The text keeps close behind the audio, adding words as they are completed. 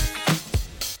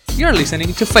You're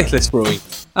listening to Faithless Brewing,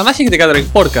 a Magic the Gathering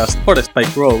podcast for the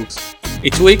Spike Rogues.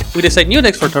 Each week, we decide new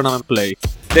decks for tournament play.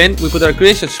 Then, we put our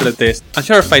creations to the test and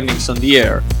share our findings on the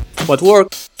air. What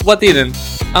worked, what didn't,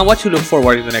 and what to look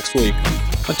forward in the next week.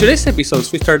 On today's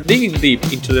episodes, we start digging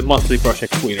deep into the monthly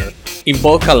project winner,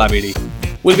 Invoke Calamity.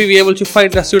 Will we be able to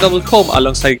find a suitable home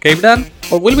alongside Cave Dan,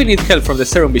 or will we need help from the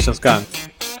Serum Visions gang?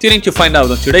 Tune in to find out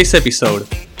on today's episode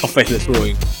of Faithless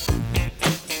Brewing.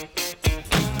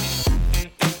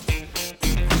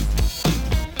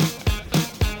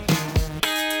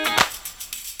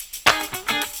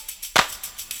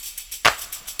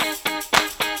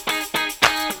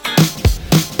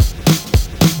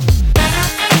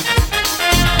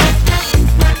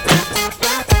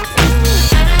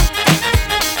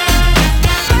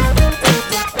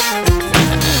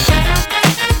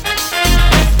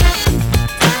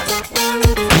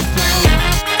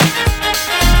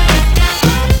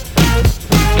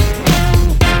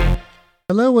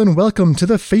 Hello and welcome to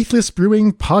the Faithless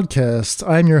Brewing Podcast.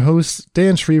 I'm your host,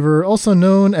 Dan Schriever, also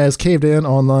known as Cave Dan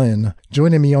Online.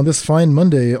 Joining me on this fine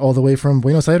Monday, all the way from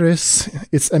Buenos Aires,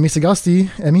 it's Emmy Sagasti.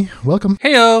 Emmy, welcome.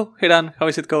 Heyo! Hey Dan, how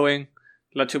is it going?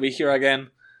 Glad to be here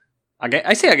again.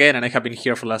 I say again, and I have been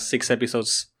here for the last 6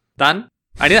 episodes. Dan,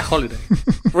 I need a holiday.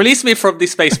 Release me from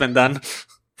this basement, Dan.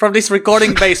 From this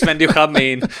recording basement you have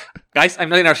me in. Guys, I'm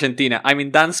not in Argentina. I'm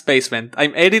in Dan's basement.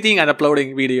 I'm editing and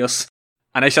uploading videos.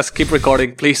 And I just keep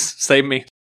recording. Please, save me.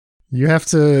 You have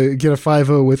to get a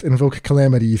 5-0 with Invoke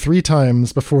Calamity 3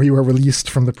 times before you are released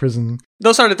from the prison.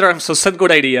 Those are the terms, so set good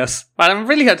ideas. But I'm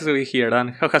really happy to be here,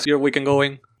 Dan. How has your weekend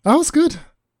going? Oh, it's good.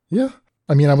 Yeah.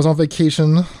 I mean, I was on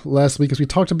vacation last week, as we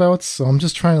talked about, so I'm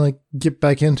just trying to, get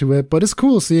back into it. But it's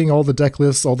cool seeing all the deck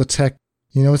lists, all the tech.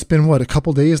 You know, it's been, a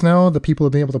couple days now that people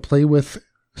have been able to play with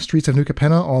Streets of New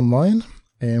Capenna online.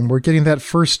 And we're getting that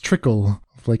first trickle of,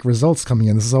 results coming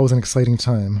in. This is always an exciting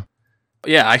time.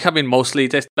 Yeah, I have been mostly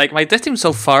my testing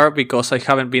so far, because I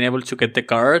haven't been able to get the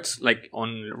cards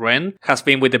on Ren, has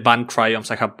been with the Bant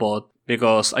Triumphs I have bought,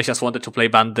 because I just wanted to play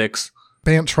Bant decks.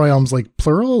 Bant Triumphs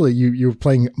plural? You're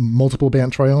playing multiple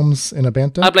Bant Triumphs in a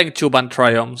Bant deck? I'm playing 2 Bant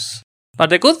Triumphs. But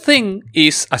the good thing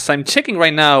is, as I'm checking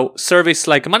right now, service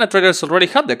like Mana Traders already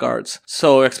have the cards.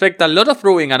 So expect a lot of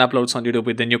brewing and uploads on YouTube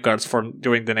with the new cards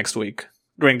during this week.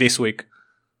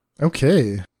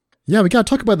 Okay. Yeah, we gotta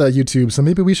talk about that YouTube, so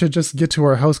maybe we should just get to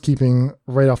our housekeeping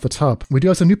right off the top. We do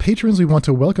have some new patrons we want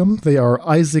to welcome. They are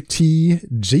Isaac T,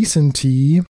 Jason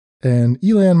T, and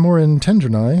Elan Morin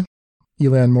Tendernai.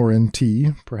 Elan Morin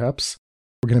T, perhaps.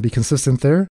 We're gonna be consistent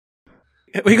there.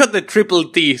 We got the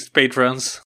triple T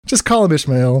patrons. Just call him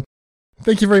Ishmael.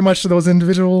 Thank you very much to those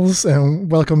individuals, and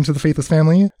welcome to the Faithless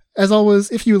family. As always,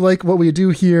 if you like what we do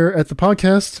here at the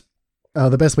podcast,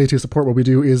 the best way to support what we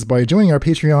do is by joining our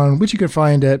Patreon, which you can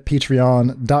find at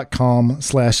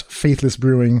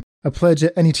patreon.com/faithlessbrewing. A pledge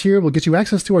at any tier will get you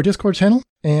access to our Discord channel,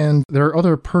 and there are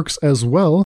other perks as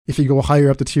well. If you go higher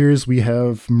up the tiers, we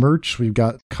have merch, we've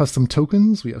got custom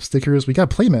tokens, we have stickers, we got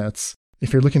playmats.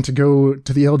 If you're looking to go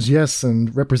to the LGS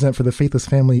and represent for the Faithless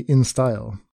family in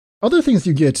style. Other things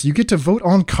you get to vote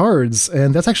on cards,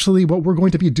 and that's actually what we're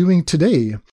going to be doing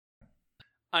today.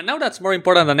 And now that's more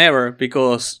important than ever,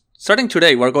 because starting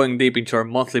today, we're going deep into our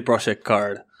monthly project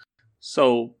card.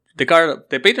 So, the card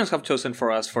the patrons have chosen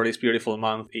for us for this beautiful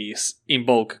month is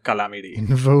Invoke Calamity.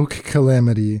 Invoke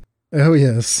Calamity. Oh,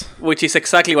 yes. Which is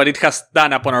exactly what it has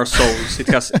done upon our souls. It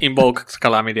has invoked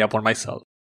Calamity upon myself.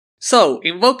 So,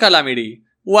 Invoke Calamity.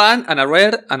 1 and a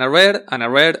rare, and a rare, and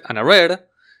a rare, and a rare.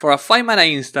 For a 5 mana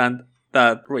instant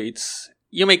that reads,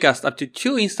 you may cast up to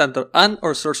 2 instant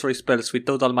or sorcery spells with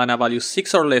total mana value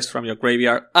 6 or less from your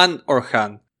graveyard and or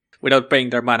hand, without paying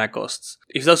their mana costs.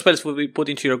 If those spells will be put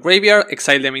into your graveyard,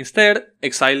 exile them instead,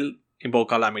 exile Invoke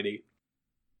Calamity.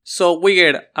 So we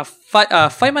get a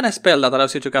 5 mana spell that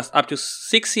allows you to cast up to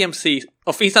 6 CMC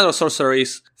of instant or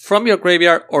sorceries from your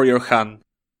graveyard or your hand.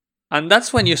 And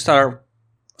that's when you start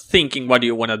thinking what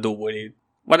you want to do with it.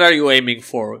 What are you aiming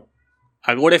for?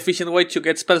 A good efficient way to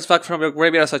get spells back from your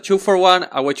graveyard as a 2-for-1,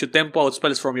 a way to tempo out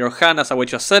spells from your hand as a way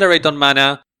to accelerate on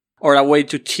mana, or a way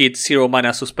to cheat 0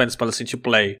 mana suspend spells into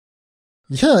play.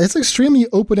 Yeah, it's an extremely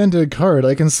open-ended card.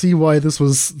 I can see why this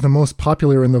was the most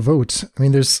popular in the vote. I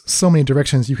mean, there's so many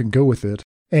directions you can go with it.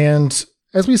 And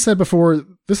as we said before,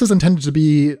 this is intended to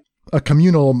be a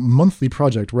communal monthly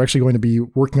project. We're actually going to be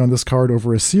working on this card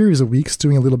over a series of weeks,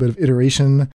 doing a little bit of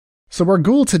iteration. So our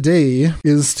goal today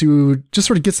is to just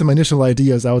sort of get some initial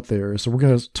ideas out there. So we're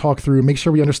going to talk through, make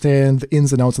sure we understand the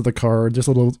ins and outs of the card, just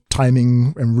a little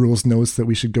timing and rules notes that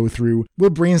we should go through. We'll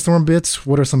brainstorm a bit.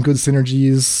 What are some good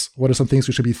synergies? What are some things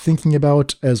we should be thinking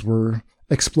about as we're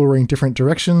exploring different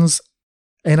directions?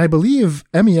 And I believe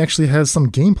Emmy actually has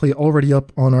some gameplay already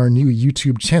up on our new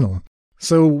YouTube channel.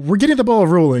 So we're getting the ball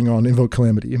rolling on Invoke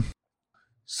Calamity.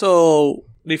 So,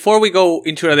 before we go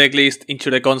into the deck list, into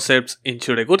the concepts,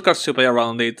 into the good cards to play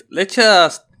around it, let's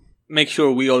just make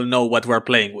sure we all know what we're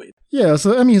playing with. Yeah,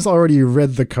 so Emmy has already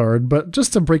read the card, but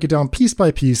just to break it down piece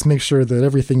by piece, make sure that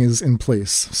everything is in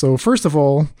place. So first of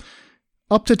all,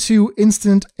 up to 2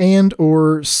 instant and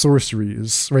or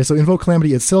sorceries, right? So Invoke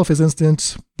Calamity itself is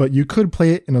instant, but you could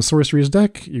play it in a sorceries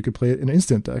deck, you could play it in an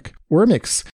instant deck, or a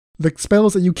mix. The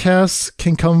spells that you cast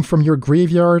can come from your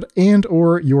graveyard and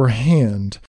or your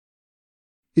hand.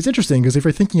 It's interesting because if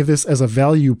you're thinking of this as a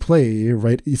value play,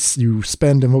 right, you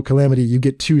spend Invoke Calamity, you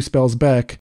get 2 spells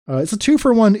back. It's a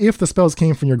 2-for-1 if the spells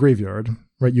came from your graveyard,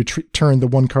 right? You turn the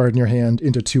 1 card in your hand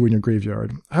into 2 in your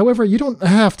graveyard. However, you don't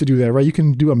have to do that, right? You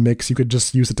can do a mix. You could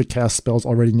just use it to cast spells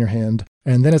already in your hand,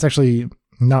 and then it's actually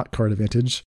not card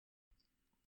advantage.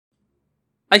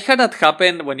 I had that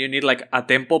happen when you need like a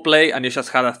tempo play and you just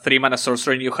had a 3-mana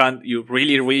sorcerer in your hand you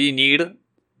really, really need.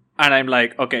 And I'm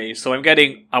like, okay, so I'm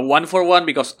getting a 1-for-1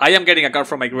 because I am getting a card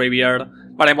from my graveyard,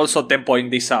 but I'm also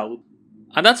tempoing this out.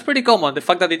 And that's pretty common. The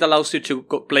fact that it allows you to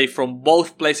play from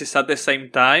both places at the same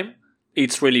time,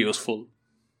 it's really useful.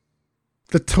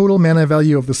 The total mana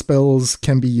value of the spells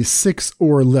can be 6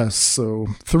 or less, so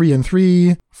 3 and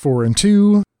 3, 4 and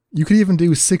 2. You could even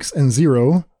do 6 and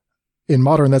 0. In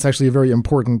Modern, that's actually a very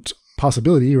important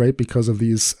possibility, right? Because of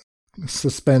these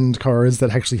suspend cards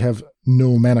that actually have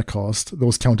no mana cost.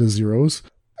 Those count as zeros.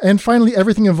 And finally,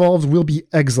 everything involved will be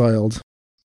exiled.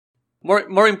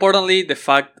 More importantly, the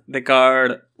fact the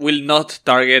card will not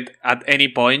target at any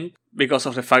point because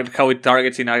of the fact how it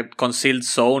targets in a concealed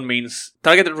zone means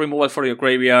targeted removal for your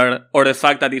graveyard, or the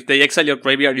fact that if they exile your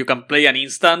graveyard you can play an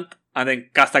instant and then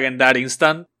cast again that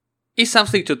instant is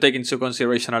something to take into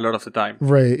consideration a lot of the time.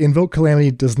 Right. Invoke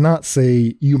Calamity does not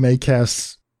say you may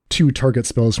cast 2 target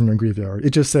spells from your graveyard.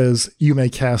 It just says you may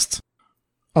cast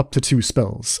up to 2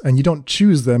 spells, and you don't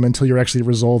choose them until you're actually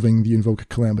resolving the Invoke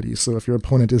Calamity. So if your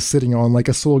opponent is sitting on like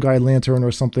a Soul Guide Lantern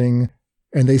or something,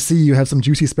 and they see you have some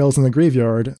juicy spells in the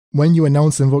graveyard, when you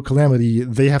announce Invoke Calamity,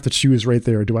 they have to choose right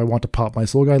there, do I want to pop my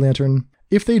Soul Guide Lantern?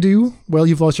 If they do, well,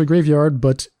 you've lost your graveyard,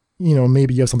 but,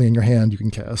 maybe you have something in your hand you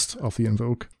can cast off the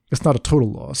Invoke. It's not a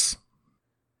total loss.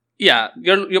 Yeah,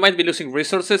 you might be losing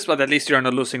resources, but at least you're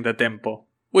not losing the tempo,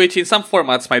 which in some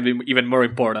formats might be even more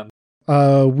important.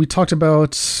 We talked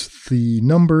about the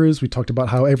numbers, we talked about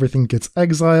how everything gets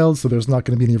exiled, so there's not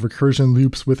going to be any recursion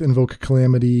loops with Invoke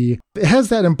Calamity. It has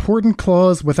that important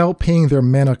clause without paying their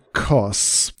mana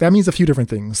costs. That means a few different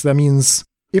things. That means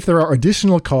if there are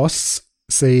additional costs,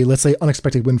 let's say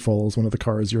Unexpected Windfall is one of the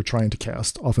cards you're trying to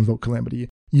cast off Invoke Calamity,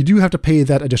 you do have to pay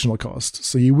that additional cost.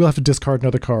 So you will have to discard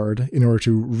another card in order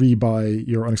to rebuy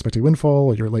your Unexpected Windfall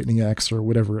or your Lightning Axe or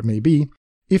whatever it may be.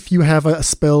 If you have a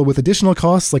spell with additional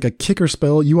costs, like a kicker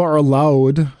spell, you are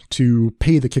allowed to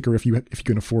pay the kicker if you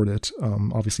can afford it.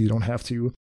 Obviously, you don't have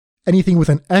to. Anything with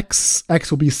an X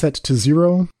will be set to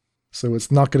 0, so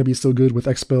it's not going to be so good with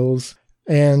X spells.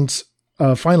 And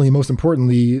finally, most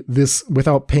importantly, this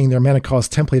without paying their mana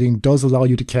cost templating does allow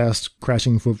you to cast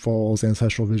Crashing Footfalls,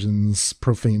 Ancestral Visions,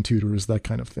 Profane Tutors, that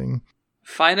kind of thing.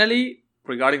 Finally,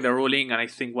 regarding the ruling, and I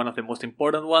think one of the most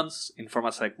important ones in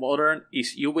formats like Modern,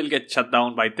 is you will get shut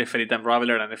down by Teferi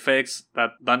Time-Raveler and effects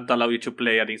that don't allow you to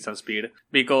play at instant speed,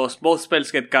 because both spells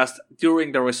get cast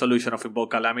during the resolution of Invoke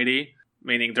Calamity,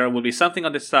 meaning there will be something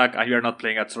on the stack and you're not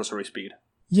playing at sorcery speed.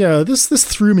 Yeah, this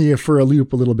threw me for a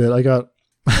loop a little bit. I got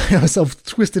myself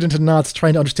twisted into knots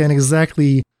trying to understand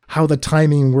exactly how the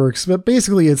timing works, but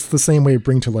basically it's the same way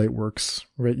Bring to Light works,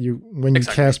 right? When you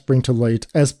cast Bring to Light,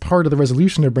 as part of the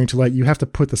resolution of Bring to Light, you have to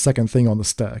put the second thing on the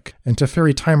stack. And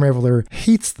Teferi Time-Raveler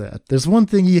hates that. There's one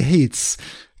thing he hates.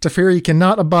 Teferi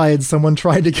cannot abide someone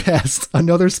trying to cast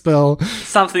another spell.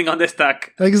 Something on the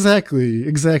stack. Exactly.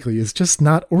 It's just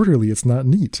not orderly. It's not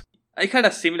neat. I had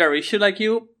a similar issue like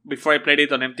you before I played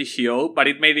it on MTGO, but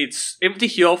it made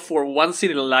MTGO for once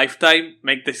in a lifetime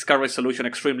make this card resolution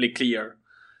extremely clear.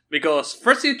 Because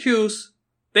first you choose,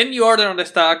 then you order on the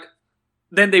stack,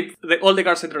 then all the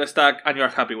cards enter the stack, and you are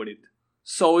happy with it.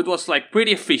 So it was like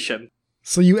pretty efficient.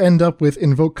 So you end up with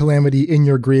Invoke Calamity in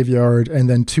your graveyard, and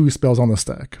then 2 spells on the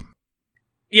stack.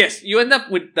 Yes, you end up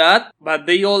with that, but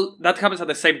that happens at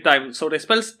the same time. So the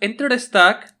spells enter the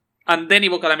stack, and then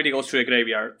Invoke Calamity goes to the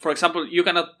graveyard. For example, you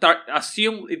cannot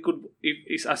assume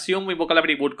Invoke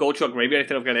Calamity would go to a graveyard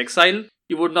instead of get exiled.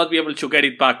 You would not be able to get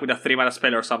it back with a 3-mana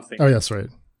spell or something. Oh, yes, right.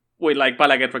 With like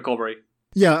Bala Get Recovery.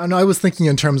 Yeah, and I was thinking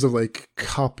in terms of like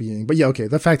copying. But yeah, okay,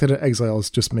 the fact that it exiles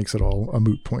just makes it all a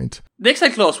moot point. The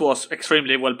exile clause was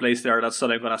extremely well placed there, that's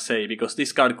all I'm gonna say, because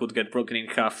this card could get broken in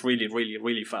half really, really,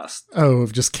 really fast. Oh,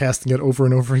 of just casting it over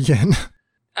and over again.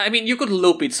 I mean, you could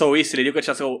loop it so easily. You could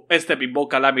just go step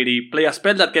Invoke Calamity, play a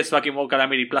spell that gets back Invoke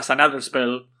Calamity plus another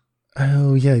spell.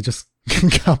 Oh yeah, just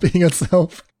copying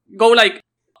itself. Go like,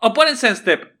 opponent send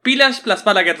step, Pillage plus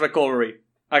Malaget Recovery.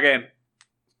 Again.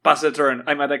 Pass the turn.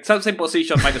 I'm at the exact same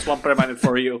position, -1 permanent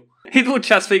for you. It would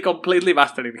just be completely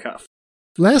busted in half.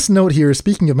 Last note here,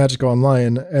 speaking of Magic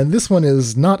Online, and this one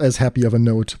is not as happy of a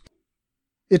note.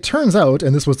 It turns out,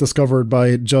 and this was discovered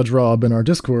by Judge Rob in our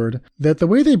Discord, that the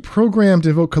way they programmed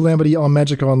Invoke Calamity on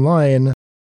Magic Online,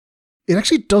 it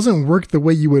actually doesn't work the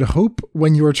way you would hope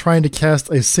when you are trying to cast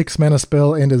a 6-mana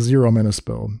spell and a 0-mana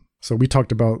spell. So we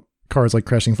talked about cards like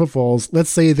Crashing Footfalls.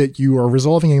 Let's say that you are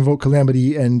resolving Invoke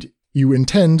Calamity and you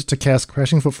intend to cast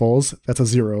Crashing Footfalls, that's a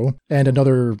 0, and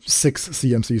another 6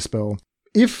 CMC spell.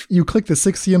 If you click the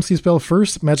 6 CMC spell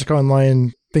first, Magic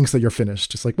Online thinks that you're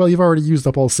finished. It's like, well, you've already used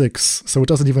up all 6, so it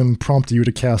doesn't even prompt you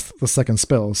to cast the second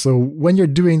spell. So when you're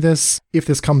doing this, if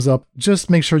this comes up, just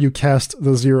make sure you cast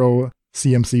the 0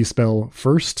 CMC spell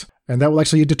first, and that will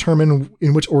actually determine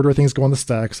in which order things go on the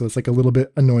stack, so it's like a little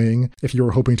bit annoying if you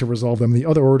were hoping to resolve them in the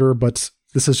other order, but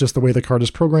this is just the way the card is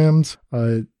programmed.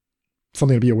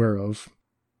 Something to be aware of.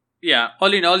 Yeah,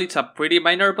 all in all, it's a pretty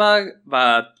minor bug,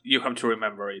 but you have to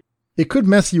remember it. It could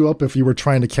mess you up if you were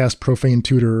trying to cast Profane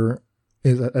Tutor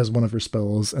as one of your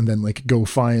spells, and then like go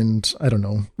find, I don't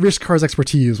know, Rishkar's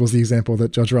Expertise was the example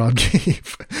that Judge Rob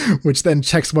gave, which then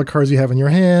checks what cards you have in your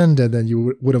hand, and then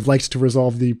you would have liked to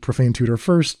resolve the Profane Tutor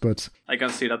first, but... I can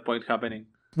see that point happening.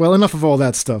 Well, enough of all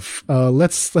that stuff.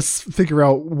 Let's figure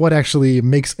out what actually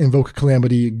makes Invoke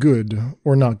Calamity good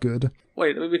or not good.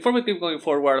 Wait, before we keep going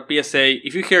forward, PSA,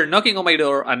 if you hear knocking on my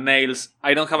door and nails,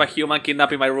 I don't have a human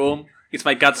kidnapped in my room, it's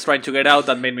my cats trying to get out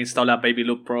that made me install a baby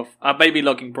locking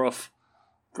prof.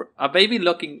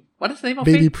 What is the name of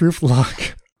it? Baby proof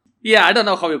lock. Yeah, I don't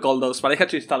know how you call those, but I had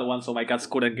to install one so my cats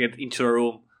couldn't get into the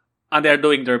room. And they're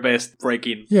doing their best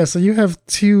breaking. Yeah, so you have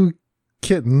 2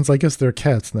 kittens, I guess they're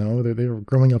cats now, they were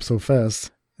growing up so fast.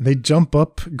 They jump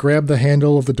up, grab the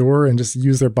handle of the door, and just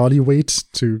use their body weight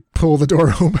to pull the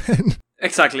door open.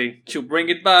 Exactly, to bring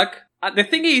it back. The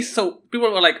thing is, so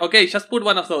people were like, okay, just put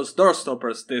one of those door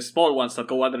stoppers, the small ones that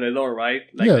go under the door, right?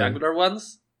 Like the angular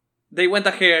ones. They went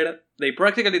ahead, they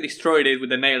practically destroyed it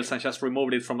with the nails and just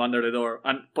removed it from under the door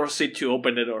and proceed to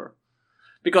open the door.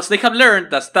 Because they have learned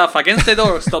that stuff against the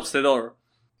door stops the door.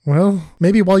 Well,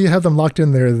 maybe while you have them locked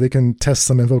in there, they can test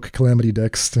some Invoke Calamity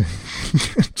decks.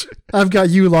 I've got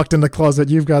you locked in the closet,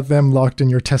 you've got them locked in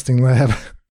your testing lab.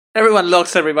 Everyone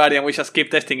locks everybody and we just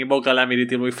keep testing Invoke Calamity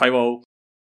till we 5-0.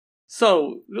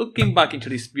 So, looking back into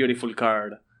this beautiful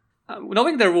card,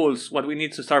 knowing the rules, what we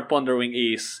need to start pondering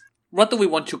is, what do we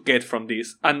want to get from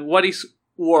this? And what is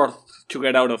worth to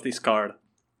get out of this card?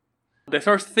 The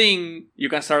first thing you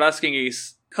can start asking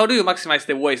is, how do you maximize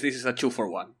the waste this is a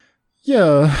 2-for-1?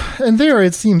 Yeah, and there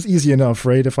it seems easy enough,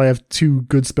 right? If I have 2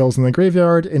 good spells in the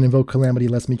graveyard and Invoke Calamity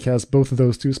lets me cast both of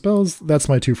those 2 spells, that's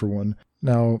my 2-for-1.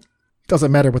 Now, it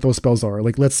doesn't matter what those spells are.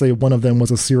 Like, let's say one of them was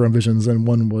a Serum Visions and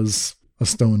one was a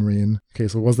Stone Rain. Okay,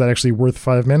 so was that actually worth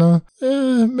 5 mana?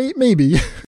 Maybe.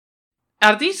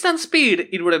 At instant speed,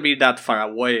 it wouldn't be that far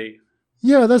away.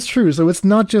 Yeah, that's true. So it's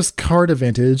not just card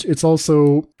advantage, it's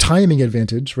also timing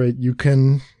advantage, right? You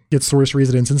can get Source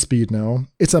Residence and speed now.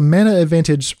 It's a mana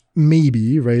advantage,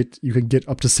 maybe, right? You can get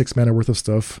up to 6 mana worth of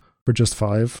stuff for just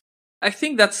 5. I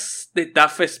think that's the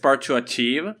toughest part to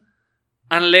achieve,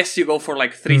 unless you go for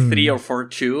like 3-3 or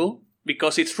 4-2,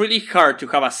 because it's really hard to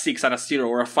have a 6 and a 0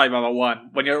 or a 5 and a 1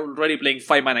 when you're already playing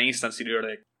 5 mana instants in your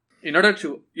deck. In order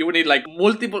to, you would need like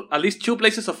at least 2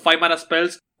 places of 5 mana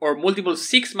spells or multiple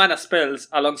 6 mana spells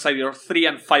alongside your 3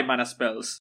 and 5 mana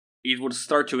spells. It would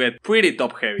start to get pretty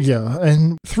top heavy. Yeah,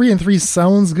 and 3 and 3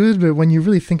 sounds good, but when you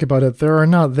really think about it, there are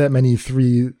not that many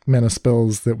 3 mana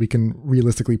spells that we can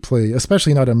realistically play,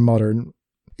 especially not in Modern.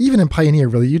 Even in Pioneer,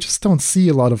 really, you just don't see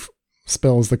a lot of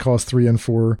spells that cost 3 and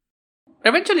 4.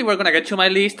 Eventually we're gonna get to my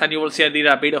list and you will see I did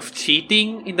a bit of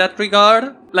cheating in that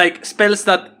regard. Like spells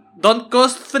that don't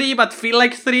cost 3 but feel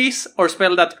like 3s, or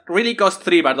spells that really cost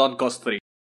 3 but don't cost 3.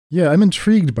 Yeah, I'm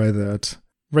intrigued by that.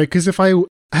 Right, because if I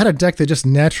had a deck that just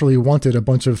naturally wanted a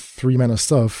bunch of 3 mana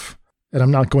stuff, and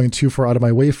I'm not going too far out of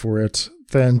my way for it,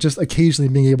 then just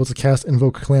occasionally being able to cast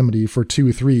Invoke Calamity for 2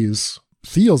 3s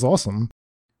feels awesome.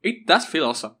 It does feel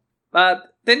awesome.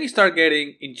 But then you start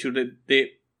getting into the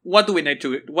what do we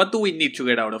need to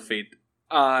get out of it?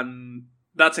 And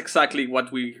That's exactly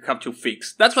what we have to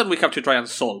fix. That's what we have to try and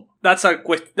solve. That's our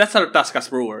task as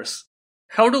brewers.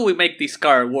 How do we make this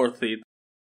card worth it?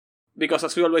 Because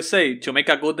as we always say, to make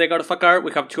a good deck out of a card,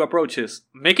 we have two approaches.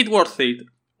 Make it worth it,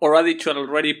 or add it to an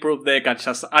already proved deck and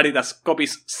just add it as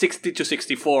copies 60 to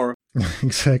 64.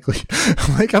 Exactly.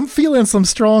 Like, I'm feeling some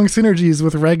strong synergies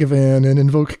with Ragavan and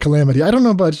Invoke Calamity. I don't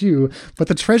know about you, but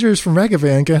the treasures from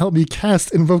Ragavan can help me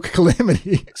cast Invoke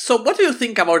Calamity. So what do you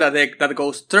think about a deck that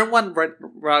goes turn 1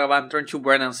 Ragavan, turn 2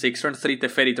 Brennan 6, turn 3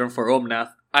 Teferi, turn 4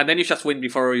 Omnath, and then you just win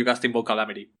before you cast Invoke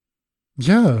Calamity?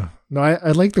 Yeah. No,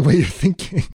 I like the way you're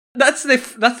thinking. That's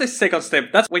the second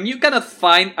step. That's when you cannot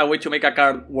find a way to make a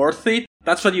card worth it,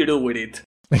 that's what you do with it.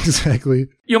 Exactly.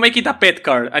 You make it a pet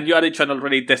card, and you add it to an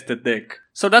already tested deck.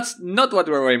 So that's not what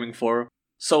we're aiming for.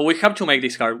 So we have to make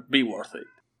this card be worth it.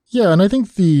 Yeah, and I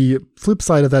think the flip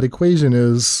side of that equation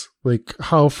is, like,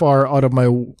 how far out of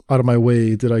my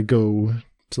way did I go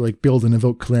to, like, build an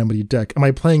Invoke Calamity deck? Am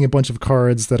I playing a bunch of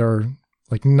cards that are,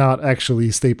 like, not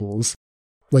actually staples?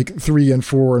 Like 3 and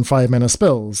 4 and 5 mana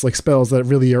spells, like spells that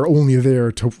really are only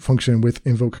there to function with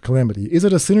Invoke Calamity. Is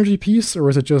it a synergy piece, or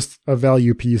is it just a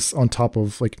value piece on top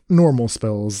of, like, normal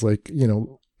spells? Like, you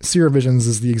know, Seer Visions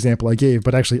is the example I gave,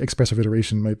 but actually Expressive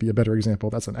Iteration might be a better example.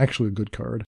 That's an actually good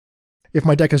card. If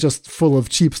my deck is just full of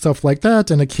cheap stuff like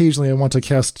that, and occasionally I want to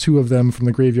cast 2 of them from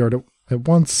the graveyard at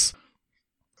once...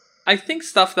 I think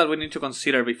stuff that we need to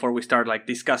consider before we start, like,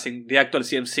 discussing the actual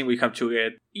CMC we have to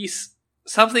get is...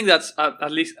 something that's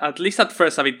at least at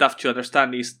first a bit tough to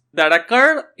understand is that a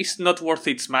card is not worth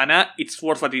its mana, it's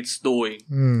worth what it's doing.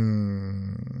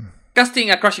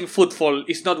 Casting a Crushing Footfall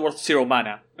is not worth 0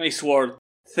 mana. It's worth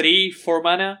 3-4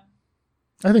 mana.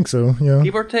 I think so, yeah.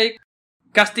 Give or take.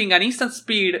 Casting an Instant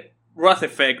Speed Wrath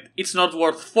Effect, it's not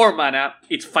worth 4 mana,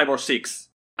 it's 5 or 6.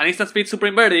 An Instant Speed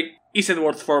Supreme Verdict isn't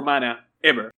worth 4 mana,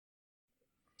 ever.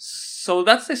 So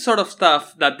that's the sort of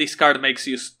stuff that this card makes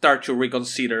you start to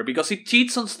reconsider, because it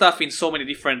cheats on stuff in so many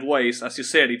different ways. As you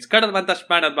said, it's card advantage,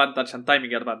 mana advantage, and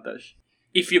timing advantage.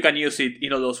 If you can use it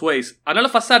in all those ways. And all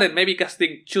of a sudden, maybe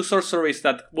casting 2 sorceries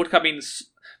that would have been...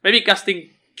 maybe casting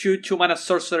 2 mana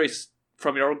sorceries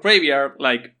from your graveyard,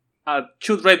 like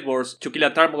 2 Dreadboards to kill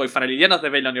a Tarmogoyf and a Liliana of the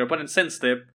Veil on your opponent's end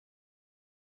step.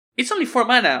 It's only 4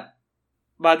 mana.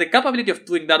 But the capability of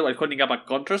doing that while holding up a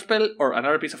counterspell or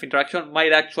another piece of interaction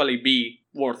might actually be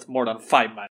worth more than 5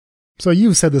 mana. So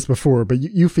you've said this before, but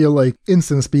you feel like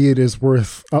instant speed is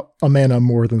worth a mana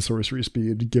more than sorcery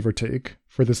speed, give or take,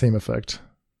 for the same effect.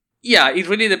 Yeah, it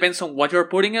really depends on what you're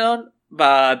putting it on,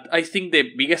 but I think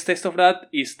the biggest test of that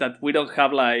is that we don't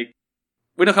have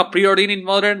Preordain in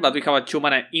Modern, but we have a 2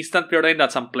 mana instant Preordain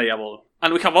that's unplayable.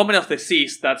 And we have Omen of the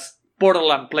Seas that's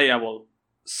portal unplayable.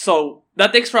 So,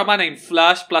 that extra mana in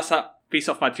Flash plus a piece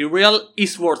of material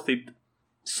is worth it.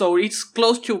 So, it's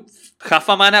close to half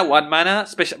a mana, 1 mana,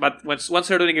 but once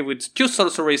you're doing it with 2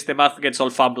 sorceries, the math gets all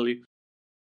fumbly.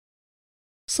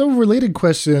 So, related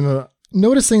question,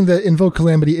 noticing that Invoke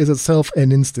Calamity is itself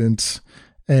an instant,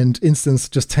 and instants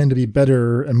just tend to be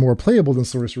better and more playable than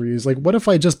sorceries, like, what if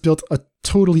I just built a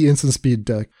totally instant speed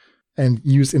deck and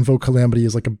used Invoke Calamity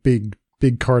as, like, a big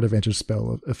card advantage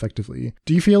spell, effectively?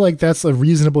 Do you feel like that's a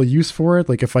reasonable use for it?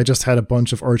 Like, if I just had a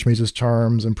bunch of Archmage's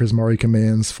Charms and Prismari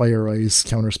Commands, Fire Ice,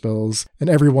 counterspells,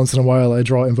 and every once in a while I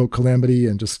draw Invoke Calamity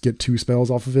and just get 2 spells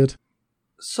off of it?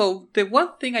 So, the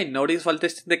one thing I noticed while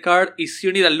testing the card is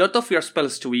you need a lot of your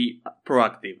spells to be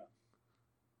proactive.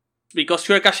 Because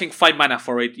you're cashing 5 mana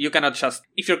for it, you cannot just...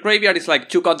 If your graveyard is like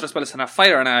 2 counterspells and a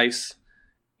Fire and Ice,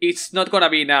 it's not gonna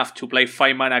be enough to play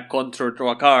 5 mana counter to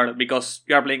a card because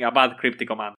you are playing a bad Cryptic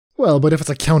Command. Well, but if it's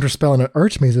a counterspell and an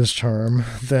Archmage's Charm,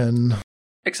 then...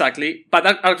 Exactly, but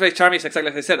that Archmage's Charm is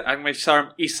exactly as I said. Archmage's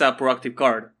Charm is a proactive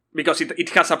card. Because it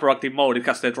has a proactive mode, it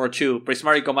has the draw 2.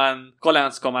 Prismari Command,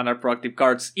 Collans Command are proactive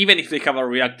cards, even if they have a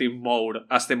reactive mode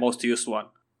as the most used one.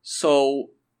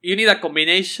 So, you need a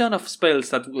combination of spells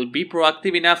that will be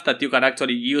proactive enough that you can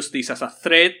actually use this as a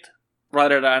threat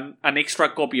rather than an extra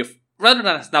copy of... rather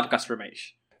than a Snapcaster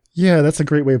Mage. Yeah, that's a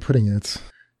great way of putting it.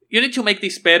 You need to make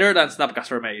this better than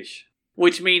Snapcaster Mage.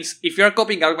 Which means, if you're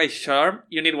copying Archmage's Charm,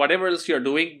 you need whatever else you're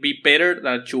doing be better than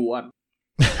a 2-1.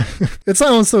 It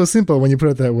sounds so simple when you put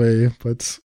it that way,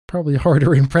 but probably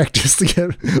harder in practice to get.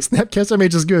 Snapcaster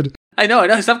Mage is good. I know,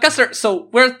 Snapcaster...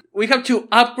 So, we have to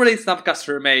upgrade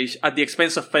Snapcaster Mage at the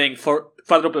expense of paying for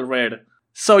quadruple red.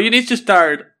 So, you need to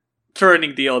start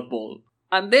turning the oddball.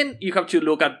 And then you have to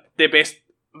look at the best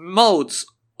modes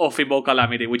of Invoke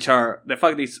Calamity, which are the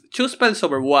fact it's 2 spells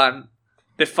over 1,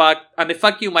 the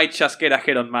fact you might just get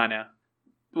ahead on mana,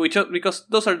 because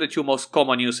those are the 2 most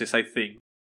common uses, I think.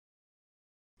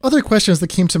 Other questions that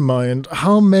came to mind: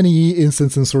 how many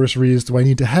instants and sorceries do I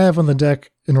need to have on the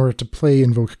deck in order to play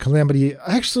Invoke Calamity?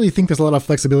 I actually think there's a lot of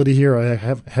flexibility here. I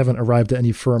haven't arrived at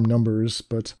any firm numbers,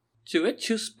 but... You get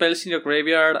 2 spells in your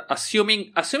graveyard,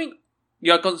 assuming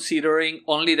you are considering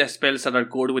only the spells that are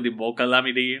good with Invoke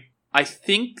Calamity. I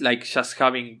think like just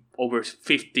having over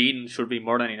 15 should be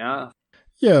more than enough.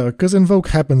 Yeah, because Invoke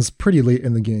happens pretty late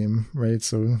in the game, right?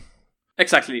 So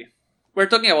exactly. We're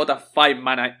talking about a 5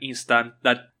 mana instant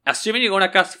that, assuming you're going to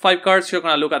cast 5 cards, you're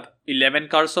going to look at 11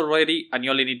 cards already, and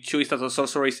you only need 2 instants of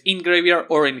sorceries in graveyard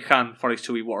or in hand for it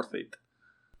to be worth it.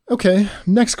 Okay,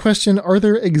 next question. Are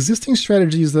there existing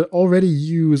strategies that already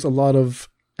use a lot of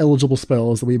eligible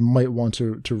spells that we might want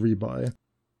to rebuy?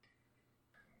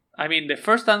 I mean, the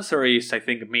first answer is, I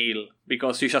think, Meal,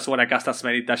 because you just want to cast as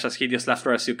many Tasha's Hideous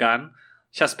Laughter as you can.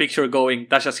 Just picture going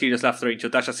Tasha's Hideous Laughter into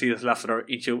Tasha's Hideous Laughter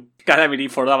into Calamity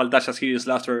for double Tasha's Hideous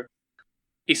Laughter.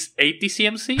 Is 80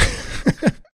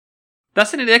 CMC?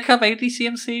 Doesn't it deck have 80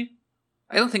 CMC?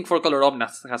 I don't think 4-color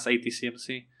Omnath has 80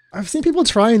 CMC. I've seen people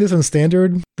trying this in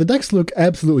Standard. The decks look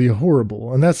absolutely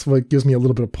horrible, and that's what gives me a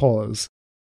little bit of pause.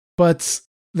 But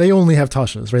they only have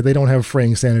Tasha's, right? They don't have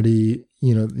Fraying Sanity.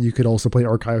 You know, you could also play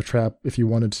Archive Trap if you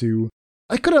wanted to.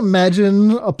 I could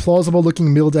imagine a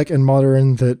plausible-looking Mill deck in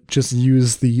Modern that just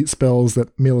used the spells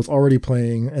that Mill is already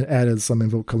playing and added some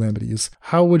Invoke Calamities.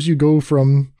 How would you go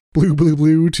from blue, blue,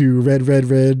 blue to red, red,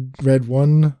 red, red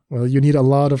 1? Well, you need a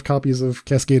lot of copies of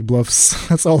Cascade Bluffs.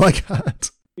 That's all I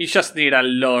got. You just need a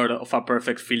lot of a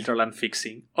perfect Filterland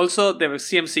fixing. Also, the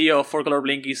CMC of 4-color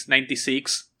Blink is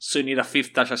 96, so you need a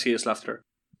 5th Tasha's Hideous Laughter.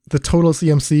 The total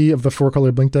CMC of the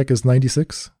 4-color Blink deck is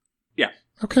 96? Yeah.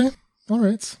 Okay,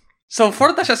 alright. So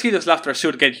 4 Tasha's Hideous Laughter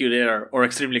should get you there, or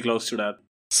extremely close to that.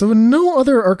 So no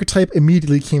other archetype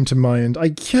immediately came to mind. I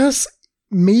guess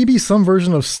maybe some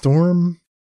version of Storm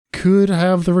could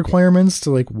have the requirements to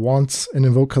like want an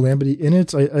Invoke Calamity in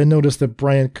it. I noticed that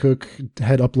Brian Cook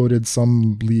had uploaded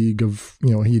some league of,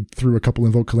 he threw a couple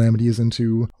Invoke Calamities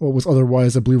into what was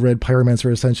otherwise a blue-red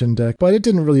Pyromancer Ascension deck, but it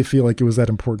didn't really feel like it was that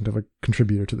important of a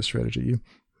contributor to the strategy.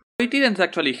 It didn't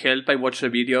actually help. I watched the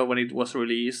video when it was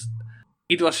released.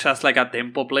 It was just like a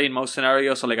tempo play in most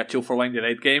scenarios, or like a 2-for-1 in the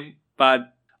late game. But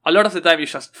a lot of the time you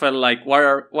just felt like,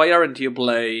 why aren't you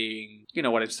playing, you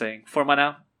know what I'm saying, 4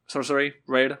 mana, sorcery,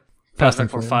 rare, Past in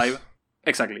for Flames. 5.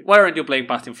 Exactly. Why aren't you playing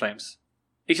Past in Flames?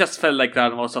 It just felt like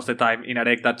that most of the time in a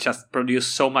deck that just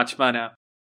produced so much mana.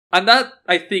 And that,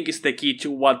 I think, is the key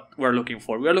to what we're looking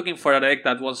for. We're looking for a deck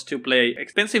that wants to play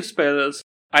expensive spells,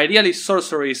 ideally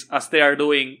sorceries, as they are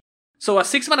doing. So a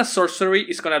 6-mana sorcery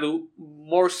is going to do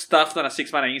more stuff than a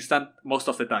 6-mana instant most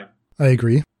of the time. I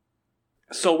agree.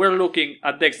 So we're looking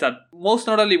at decks that most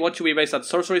notably want to be based at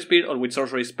sorcery speed or with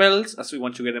sorcery spells, as we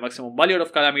want to get the maximum value out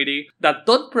of Calamity, that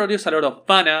don't produce a lot of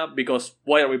mana, because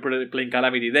why are we playing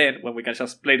Calamity then when we can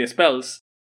just play the spells?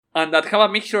 And that have a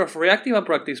mixture of reactive and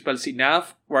proactive spells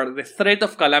enough, where the threat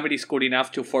of Calamity is good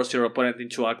enough to force your opponent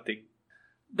into acting.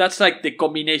 That's like the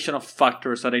combination of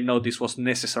factors that I noticed was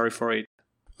necessary for it.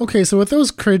 Okay, so with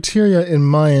those criteria in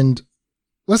mind,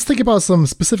 let's think about some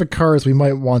specific cards we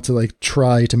might want to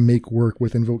try to make work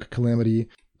with Invoke Calamity.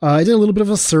 I did a little bit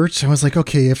of a search. I was like,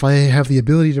 okay, if I have the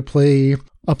ability to play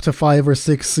up to 5 or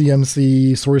 6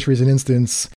 CMC sorceries an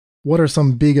instance, what are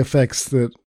some big effects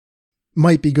that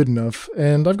might be good enough?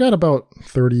 And I've got about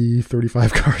 30,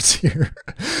 35 cards here.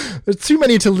 There's too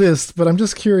many to list, but I'm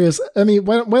just curious. I mean,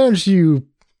 why don't you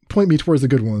point me towards the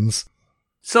good ones?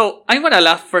 So, I'm gonna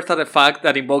laugh first at the fact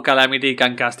that Invoke Calamity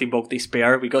can cast Invoke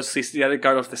Despair, because it's the other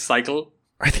card of the cycle.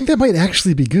 I think that might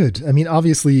actually be good. I mean,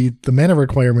 obviously, the mana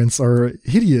requirements are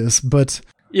hideous, but...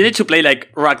 You need to play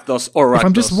Rakdos or Rakdos. If I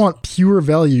just want pure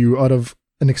value out of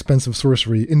an expensive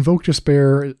sorcery, Invoke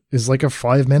Despair is like a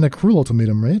 5-mana Cruel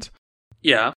Ultimatum, right?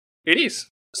 Yeah, it is.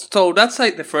 So that's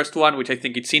the first one, which I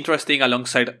think it's interesting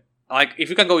alongside... if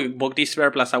you can go Invoke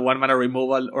Despair plus a 1-mana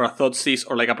removal or a Thoughtseize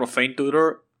or a Profane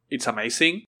Tutor, it's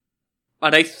amazing.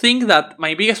 And I think that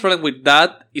my biggest problem with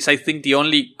that is I think the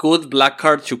only good black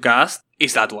card to cast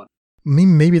is that one. I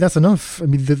mean, maybe that's enough. I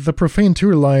mean, the Profane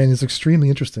Tutor line is extremely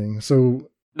interesting, so...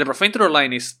 The Profane Tutor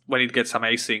line is when it gets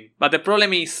amazing. But the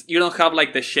problem is you don't have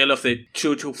the shell of the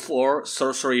 2-4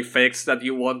 sorcery effects that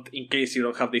you want in case you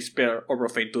don't have Despair or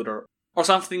Profane Tutor. Or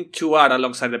something to add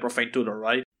alongside the Profane Tutor,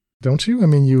 right? Don't you? I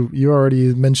mean, you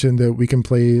already mentioned that we can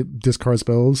play discard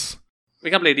spells. We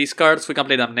can play discards, we can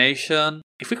play Damnation.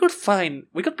 If we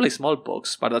could play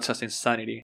Smallpox, but that's just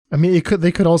insanity. I mean, they could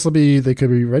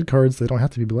be red cards, they don't have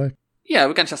to be black. Yeah,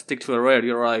 we can just stick to a rare,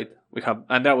 you're right.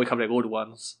 And there we have the good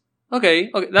ones.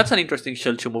 Okay, that's an interesting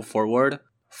shell to move forward.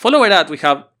 Following that, we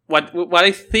have what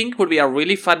I think would be a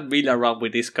really fun build around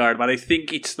with this card, but I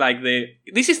think it's like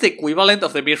this is the equivalent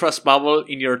of the Mithras Bubble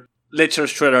in your Ledger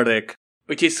Shredder deck,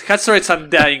 which is Hazoret's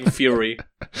Undying Fury.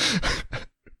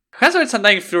 Hazoret's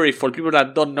Undying Fury, for people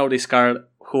that don't know this card,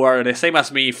 who are the same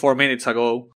as me 4 minutes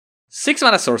ago, 6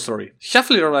 mana sorcery.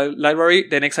 Shuffle your library,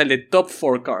 then exile the top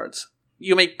 4 cards.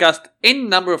 You may cast any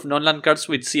number of non-land cards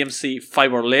with CMC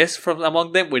 5 or less from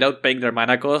among them without paying their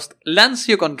mana cost. Lands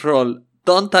you control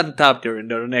don't untap during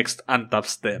their next untap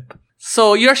step.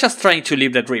 So you're just trying to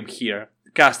live the dream here.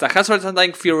 Cast a Hazoret's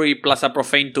Undying Fury plus a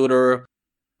Profane Tutor.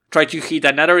 Try to hit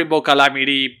another Invoke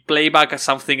Calamity, play back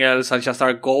something else, and just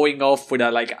start going off with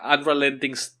a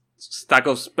unrelenting stack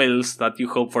of spells that you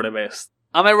hope for the best.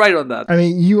 Am I right on that? I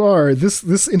mean, you are.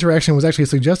 This interaction was actually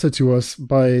suggested to us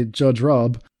by Judge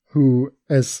Rob, who,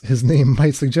 as his name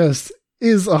might suggest,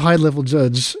 is a high-level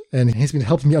judge, and he's been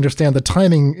helping me understand the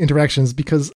timing interactions,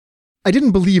 because I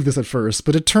didn't believe this at first,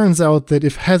 but it turns out that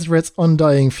if Hazoret's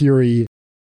Undying Fury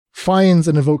finds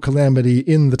an Invoke Calamity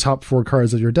in the top 4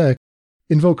 cards of your deck,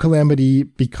 Invoke Calamity,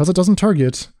 because it doesn't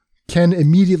target, can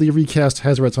immediately recast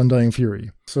Hazoret's Undying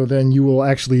Fury. So then you will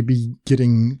actually be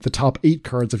getting the top 8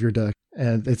 cards of your deck,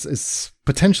 and it's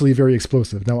potentially very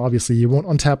explosive. Now, obviously, you won't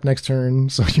untap next turn,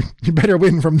 so you better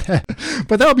win from that.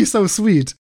 But that would be so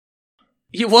sweet.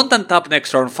 You won't untap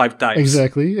next turn 5 times.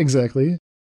 Exactly.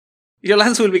 Your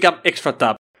lands will become extra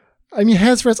tap. I mean,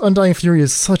 Hazoret's Undying Fury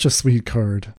is such a sweet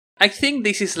card. I think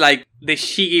this is like the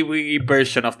shiggy-wiggy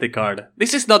version of the card.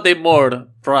 This is not the more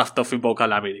draft of Invoke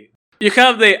Calamity. You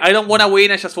have the I don't want to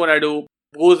win, I just want to do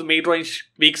good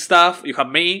mid-range big stuff. You have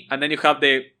me, and then you have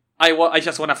the I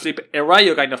just want to flip a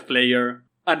Rayo kind of player.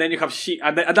 And then you have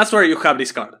and that's where you have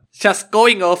this card. Just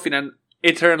going off in an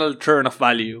eternal turn of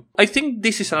value. I think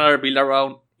this is another build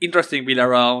around, interesting build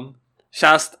around,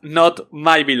 just not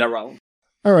my build around.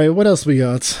 Alright, what else we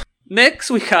got?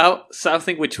 Next, we have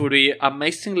something which would be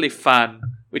amazingly fun,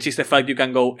 which is the fact you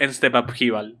can go End-Step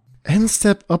Upheaval.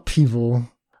 End-Step Upheaval.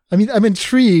 I mean, I'm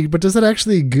intrigued, but does that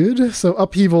actually good? So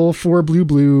Upheaval, 4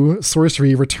 blue,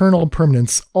 sorcery, return all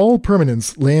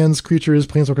permanents, lands, creatures,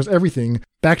 planeswalkers, everything,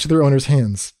 back to their owner's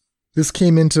hands. This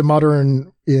came into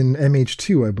Modern in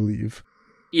MH2, I believe.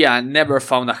 Yeah, never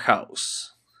found a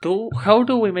house. How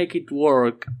do we make it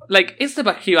work? End-Step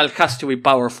Upheaval has to be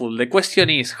powerful. The question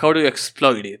is, how do you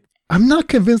exploit it? I'm not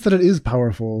convinced that it is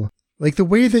powerful. The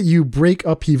way that you break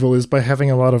Upheaval is by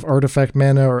having a lot of artifact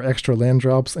mana or extra land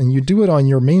drops, and you do it on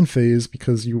your main phase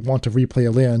because you want to replay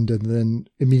a land and then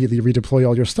immediately redeploy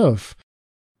all your stuff.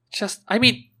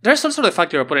 There's also the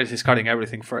fact your opponent is discarding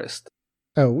everything first.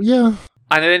 Oh, yeah.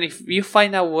 And then if you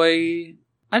find a way...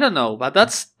 I don't know, but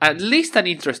that's at least an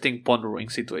interesting pondering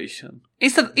situation.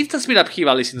 Instant speed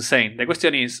Upheaval is insane. The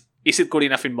question is it good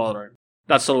enough in Modern?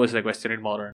 That's always the question in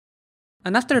Modern.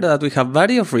 And after that, we have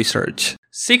Body of Research.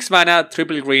 6 mana,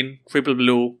 triple green, triple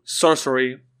blue,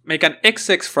 sorcery. Make an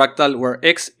XX fractal where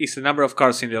X is the number of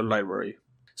cards in your library.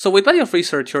 So with Body of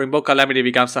Research, your Invoke Calamity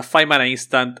becomes a 5 mana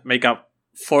instant, make a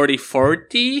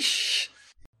 40-40-ish?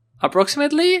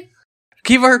 Approximately?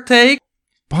 Give or take?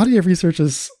 Body of Research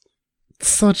is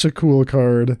such a cool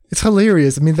card. It's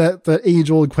hilarious. I mean, that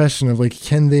age-old question of,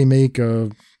 can they make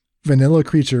a vanilla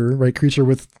creature, right? Creature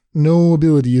with no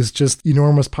abilities, just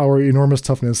enormous power, enormous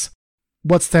toughness.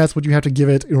 What stats would you have to give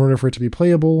it in order for it to be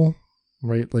playable?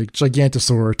 Right,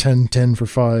 Gigantosaur, 10 for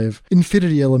 5.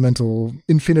 Infinity Elemental,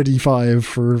 Infinity 5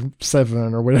 for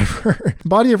 7 or whatever.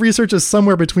 Body of Research is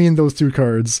somewhere between those two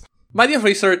cards. Body of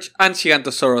Research and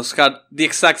Gigantosaurus had the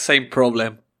exact same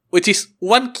problem, which is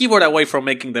one keyword away from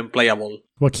making them playable.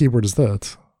 What keyword is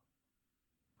that?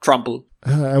 Trample.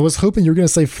 I was hoping you were going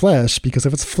to say Flash, because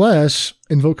if it's Flash,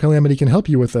 Invoke Calamity can help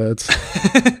you with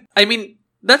that. I mean,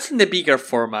 that's in the bigger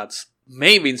formats.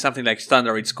 Maybe in something like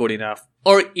Standard it's good enough.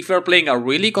 Or if you're playing a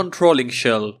really controlling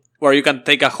shell, where you can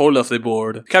take a hold of the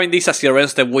board, having this as your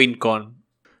End-Step win con.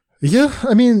 Yeah,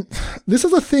 I mean, this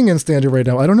is a thing in Standard right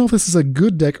now. I don't know if this is a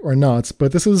good deck or not,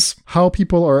 but this is how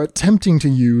people are attempting to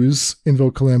use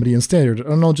Invoke Calamity in Standard.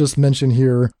 And I'll just mention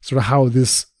here sort of how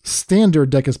this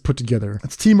Standard deck is put together.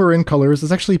 It's Temur in colors.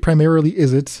 It's actually primarily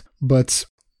Izzet, but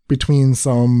between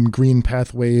some green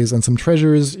pathways and some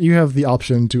treasures, you have the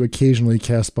option to occasionally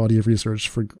cast Body of Research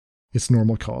for its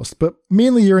normal cost. But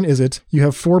mainly you're in Izzet. You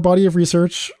have 4 Body of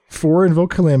Research, 4 Invoke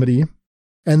Calamity,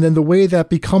 and then the way that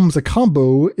becomes a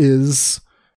combo is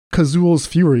Kazul's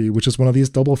Fury, which is one of these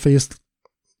double-faced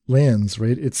lands,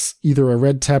 right? It's either a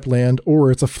red tap land or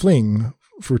it's a fling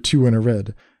for 2 and a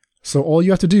red. So all you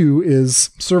have to do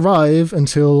is survive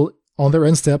until on their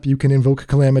end step you can invoke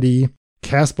Calamity,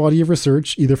 cast Body of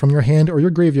Research either from your hand or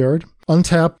your graveyard,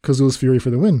 untap Kazul's Fury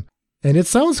for the win. And it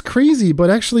sounds crazy, but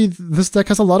actually this deck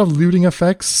has a lot of looting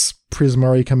effects.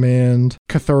 Prismari Command,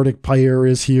 Cathartic Pyre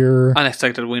is here.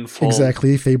 Unexpected Windfall.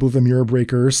 Exactly, Fable of the Mirror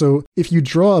Breaker. So if you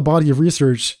draw a Body of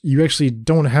Research, you actually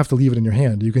don't have to leave it in your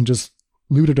hand. You can just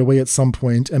loot it away at some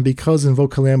point, and because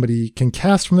Invoke Calamity can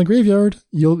cast from the graveyard,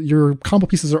 your combo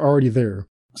pieces are already there.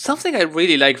 Something I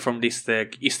really like from this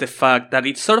deck is the fact that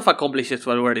it sort of accomplishes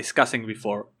what we were discussing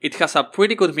before. It has a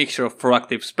pretty good mixture of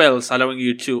proactive spells, allowing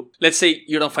you to, let's say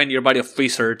you don't find your Body of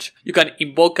Research, you can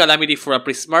invoke Calamity for a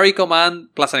Prismari Command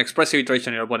plus an Expressive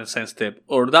Iteration in your opponent's end step,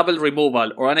 or double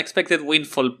removal, or Unexpected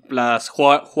Windfall plus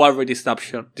Huarvi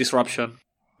Disruption.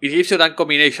 It gives you that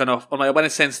combination of, on my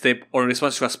opponent's end step or in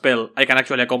response to a spell, I can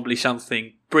actually accomplish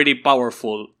something pretty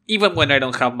powerful, even when I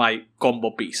don't have my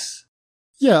combo piece.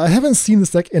 Yeah, I haven't seen this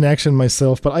deck in action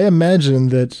myself, but I imagine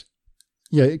that,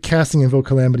 casting Invoke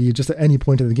Calamity just at any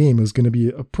point in the game is going to be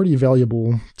a pretty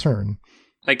valuable turn.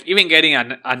 Like, even getting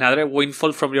another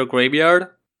Windfall from your graveyard?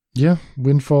 Yeah,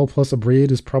 Windfall plus a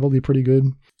Braid is probably pretty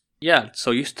good. Yeah,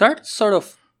 so you start sort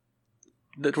of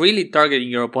really targeting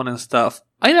your opponent's stuff.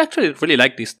 I actually really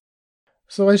like this.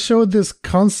 So I showed this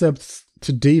concept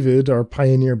to David, our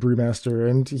Pioneer Brewmaster,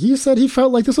 and he said he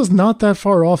felt like this was not that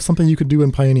far off something you could do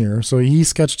in Pioneer. So he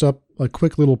sketched up a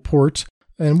quick little port,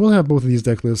 and we'll have both of these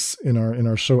deck lists in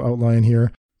our show outline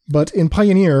here. But in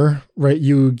Pioneer, right,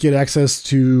 you get access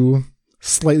to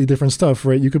slightly different stuff,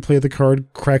 right? You could play the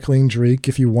card Crackling Drake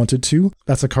if you wanted to.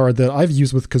 That's a card that I've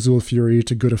used with Kazul Fury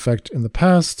to good effect in the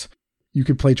past. You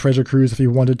could play Treasure Cruise if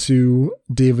you wanted to.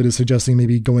 David is suggesting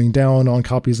maybe going down on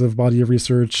copies of Body of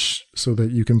Research so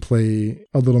that you can play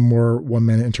a little more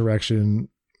one-mana interaction,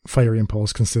 Fiery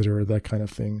Impulse, Consider, that kind of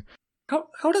thing.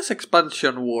 How does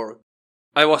expansion work?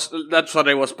 That's what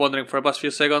I was pondering for the past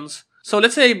few seconds. So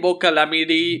let's say Invoke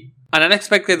Calamity, an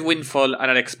Unexpected Windfall, and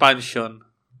an expansion.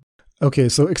 Okay,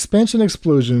 so Expansion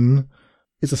Explosion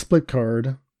is a split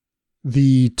card.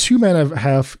 The 2-mana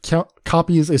half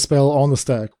copies a spell on the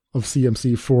stack of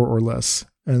CMC 4 or less.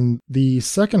 And the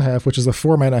second half, which is a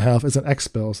 4-mana half, is an X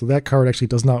spell, so that card actually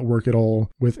does not work at all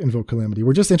with Invoke Calamity.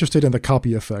 We're just interested in the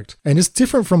copy effect. And it's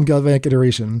different from Galvanic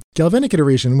Iteration. Galvanic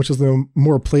Iteration, which is the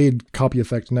more played copy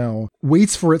effect now,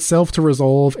 waits for itself to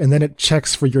resolve, and then it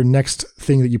checks for your next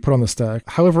thing that you put on the stack.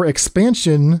 However,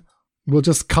 Expansion will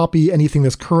just copy anything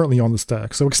that's currently on the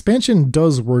stack. So Expansion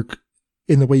does work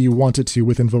in the way you want it to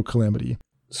with Invoke Calamity.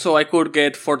 So I could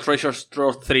get 4 treasures,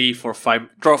 draw 3 for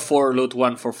 5, draw 4, loot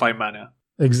 1 for 5 mana.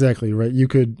 Exactly, right. You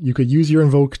could use your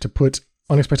Invoke to put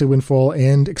Unexpected Windfall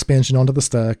and Expansion onto the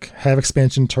stack, have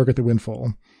Expansion target the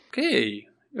Windfall. Okay,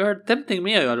 you're tempting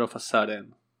me all of a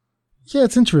sudden. Yeah,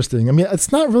 it's interesting. I mean,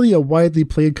 it's not really a widely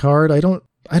played card. I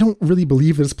don't really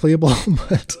believe that it's playable,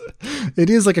 but it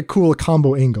is like a cool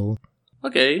combo angle.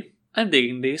 Okay, I'm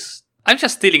digging this. I'm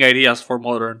just stealing ideas for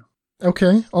Modern.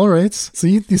 Okay, alright.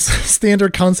 See, these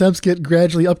standard concepts get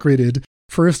gradually upgraded.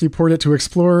 First you port it to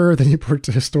Explorer, then you port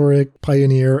to Historic,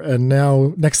 Pioneer, and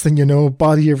now, next thing you know,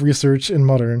 Body of Research in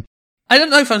Modern. I don't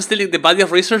know if I'm stealing the Body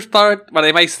of Research part, but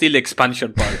I might steal the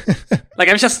expansion part. Like,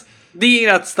 I'm just digging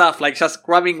at stuff, like, just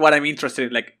grabbing what I'm interested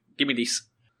in, like, give me this.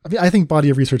 I mean, I think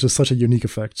Body of Research is such a unique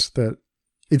effect that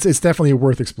it's definitely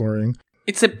worth exploring.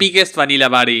 It's the biggest vanilla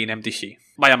body in MTG,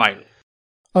 by a mile.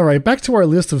 Alright, back to our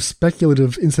list of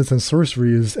speculative instants and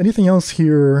sorceries. Anything else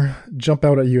here jump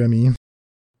out at you, Emmy?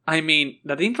 I mean,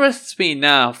 that interests me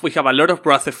enough. We have a lot of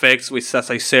breath effects, which, as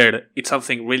I said, it's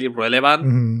something really relevant.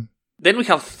 Mm-hmm. Then we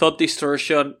have Thought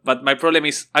Distortion, but my problem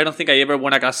is I don't think I ever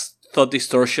want to cast Thought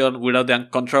Distortion without the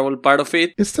uncontrollable part of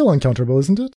it. It's still uncounterable,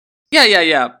 isn't it?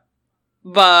 Yeah.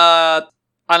 But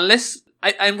unless...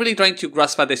 I'm really trying to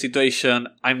grasp at the situation.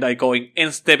 I'm like going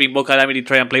in-step Invoke Calamity,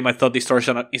 try and play my Thought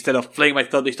Distortion instead of playing my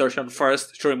Thought Distortion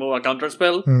first to remove a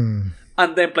counterspell,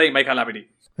 and then playing my Calamity.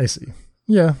 I see.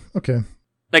 Yeah, okay.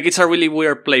 Like, it's a really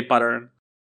weird play pattern.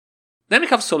 Then we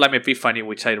have Sublime Epiphany,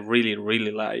 which I really,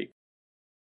 really like.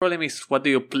 Problem is, what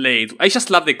do you play? I just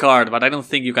love the card, but I don't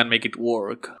think you can make it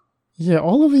work. Yeah,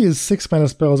 all of these 6-mana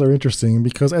spells are interesting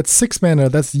because at 6 mana,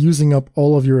 that's using up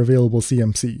all of your available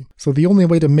CMC. So the only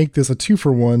way to make this a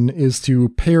 2-for-1 is to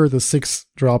pair the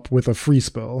 6-drop with a free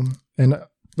spell. And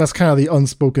that's kind of the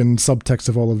unspoken subtext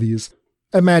of all of these.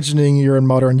 Imagining you're in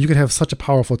Modern, you could have such a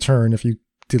powerful turn if you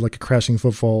did like a Crashing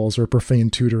Footfalls or a Profane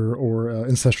Tutor or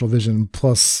Ancestral Vision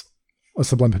plus a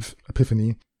Sublime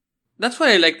Epiphany. That's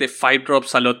why I like the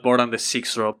 5-drops a lot more than the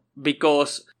 6-drop.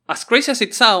 Because, as crazy as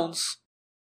it sounds...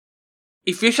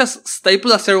 if you just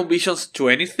staple a Serum Visions to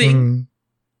anything,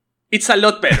 it's a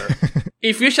lot better.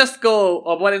 If you just go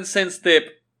on one sense step,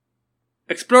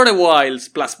 Explore the Wilds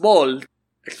plus Bolt.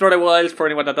 Explore the Wilds, for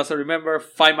anyone that doesn't remember,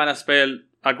 5-mana spell,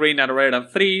 a green and a red and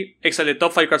 3. Exile the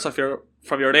top 5 cards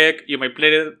from your deck. You may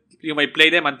play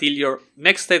them until your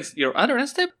other end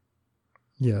step?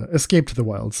 Yeah, Escape to the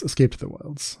Wilds. Escape to the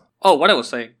Wilds. Oh, what I was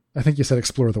saying. I think you said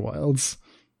Explore the Wilds.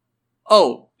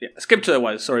 Oh, yeah, Escape to the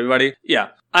Wilds, sorry everybody. Yeah,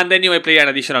 and then you may play an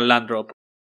additional land drop.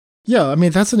 Yeah, I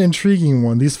mean, that's an intriguing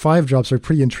one. These 5 drops are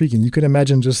pretty intriguing. You could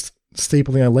imagine just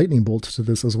stapling a lightning bolt to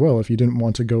this as well if you didn't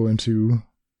want to go into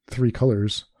 3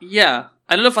 colors. Yeah,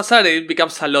 and all of a sudden it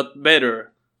becomes a lot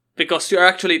better. Because you're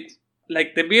actually...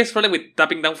 Like, the biggest problem with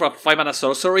tapping down for a 5-mana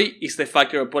sorcery is the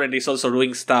fact your opponent is also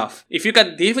doing stuff. If you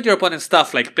can deal with your opponent's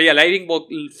stuff, like play a lightning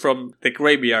bolt from the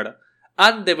graveyard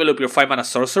and develop your 5-mana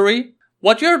sorcery,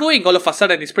 what you're doing all of a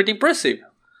sudden is pretty impressive.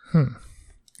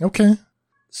 Okay.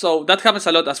 So that happens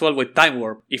a lot as well with Time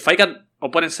Warp. If I can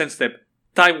opponent sense step,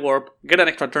 Time Warp, get an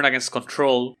extra turn against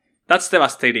control, that's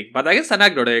devastating. But against an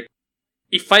aggro deck,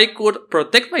 if I could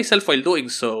protect myself while doing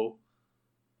so,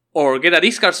 or get a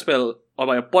discard spell on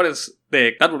my opponent's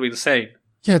deck, that would be insane.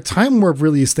 Yeah, Time Warp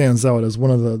really stands out as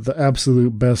one of the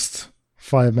absolute best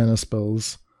 5-mana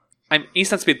spells.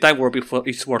 Instant speed Time Warp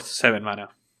is worth 7 mana.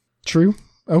 True.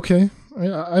 Okay.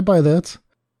 I buy that.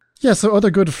 Yeah, so other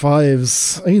good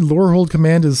 5s. I mean, Lorehold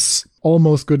Command is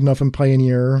almost good enough in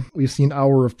Pioneer. We've seen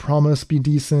Hour of Promise be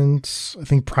decent. I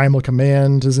think Primal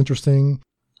Command is interesting.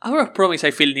 Hour of Promise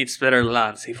I feel needs better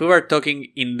lands. If we were talking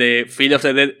in the Field of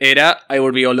the Dead era, I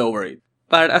would be all over it.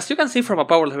 But as you can see from a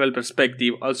power level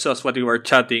perspective, also as what we were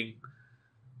chatting,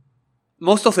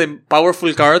 most of the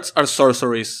powerful cards are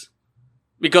sorceries.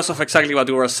 Because of exactly what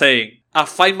we were saying. A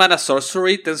 5-mana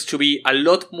sorcery tends to be a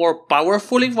lot more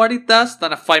powerful in what it does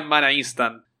than a 5-mana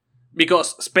instant.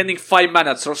 Because spending 5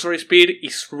 mana at sorcery speed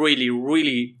is really,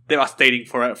 really devastating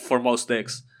for most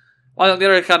decks. While on the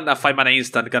other hand, a 5-mana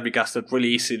instant can be casted really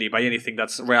easily by anything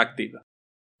that's reactive.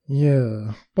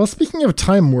 Yeah. Well, speaking of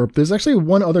Time Warp, there's actually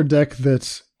one other deck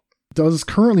that does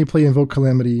currently play Invoke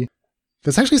Calamity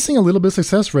that's actually seeing a little bit of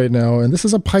success right now, and this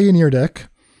is a Pioneer deck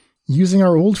using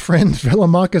our old friend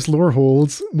Velomachus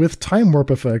Loreholds with Time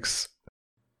Warp effects.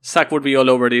 Zach would be all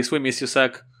over this. We miss you,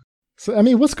 Zach. So, I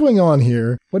mean, what's going on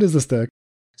here? What is this deck?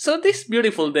 So this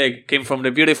beautiful deck came from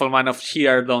the beautiful mind of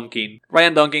G.R. Donkin.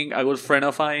 Ryan Donkin, a good friend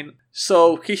of mine.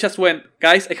 So he just went,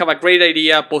 guys, I have a great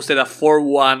idea, posted a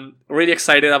 4-1, really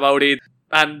excited about it.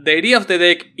 And the idea of the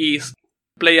deck is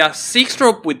play a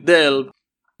 6-drop with Delve,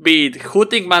 be it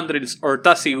Hooting Mandrills or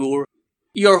Tasigur.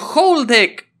 Your whole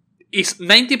deck is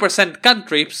 90%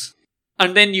 cantrips,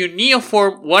 and then you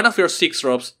Neoform one of your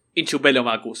 6-drops into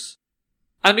Velomachus.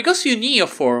 And because you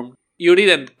Neoform, you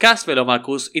didn't cast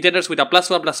Velomachus, it enters with a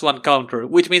 +1/+1 counter,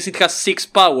 which means it has 6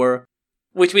 power,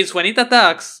 which means when it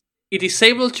attacks, it is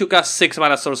able to cast 6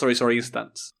 mana sorceries or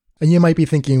instants. And you might be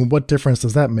thinking, what difference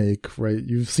does that make, right?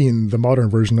 You've seen the modern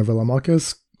version of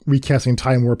Velomachus, recasting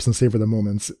Time Warps and Savor the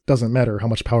Moments. It doesn't matter how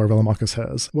much power Velomachus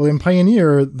has. Well, in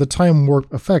Pioneer, the Time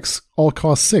Warp effects all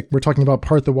cost 6. We're talking about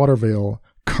Part the Water Veil,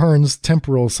 Karn's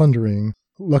Temporal Sundering.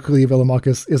 Luckily,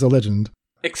 Velomachus is a legend.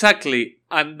 Exactly,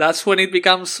 and that's when it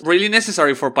becomes really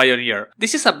necessary for Pioneer.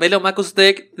 This is a Velomachus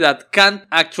deck that can't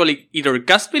actually either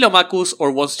cast Velomachus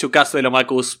or wants to cast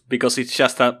Velomachus because it's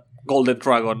just a golden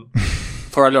dragon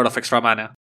for a lot of extra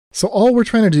mana. So all we're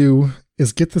trying to do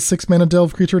is get the 6-mana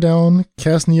Delve creature down,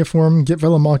 cast Neoform, get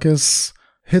Velomachus,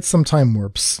 hit some Time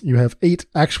Warps. You have 8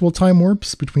 actual Time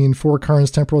Warps between 4 Karn's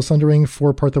Temporal Sundering,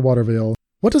 4 Part the Water Veil.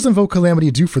 What does Invoke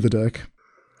Calamity do for the deck?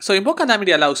 So Invoke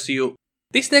Calamity allows you...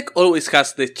 This deck always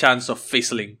has the chance of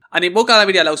fizzling. And Invoke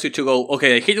Calamity allows you to go,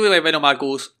 okay, I hit with my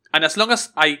Velomachus, and as long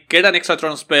as I get an extra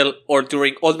turn spell, or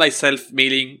during all my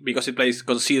self-milling, because it plays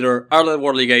Consider,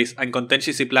 Otherworldly Gaze, and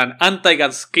Contingency Plan,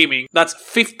 Anti-Gun Scheming, that's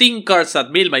 15 cards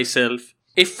that mill myself.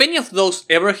 If any of those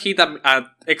ever hit an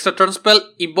extra turn spell,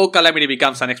 Invoke Calamity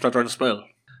becomes an extra turn spell.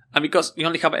 And because you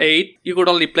only have 8, you could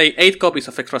only play 8 copies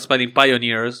of extra spell in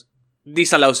Pioneers.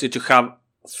 This allows you to have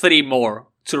 3 more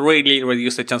to really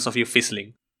reduce the chance of you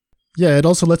fizzling. Yeah, it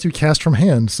also lets you cast from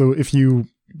hand, so if you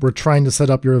were trying to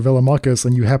set up your Velomachus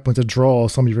and you happen to draw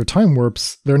some of your Time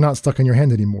Warps, they're not stuck in your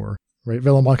hand anymore, right?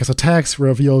 Velomachus attacks,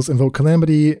 reveals Invoke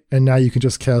Calamity, and now you can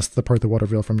just cast the Part the Water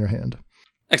Veil from your hand.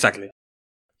 Exactly.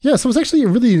 Yeah, so it's actually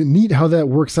really neat how that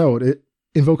works out.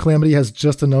 Invoke Calamity has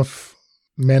just enough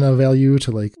mana value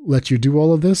to let you do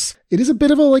all of this. It is a bit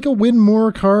of a win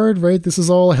more card, right? This is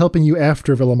all helping you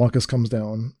after Velomachus comes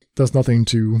down. Does nothing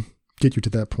to get you to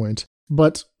that point.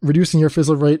 But reducing your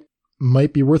fizzle rate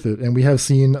might be worth it, and we have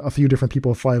seen a few different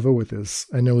people 5-0 with this.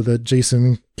 I know that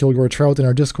Jason Kilgore Trout in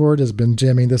our Discord has been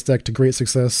jamming this deck to great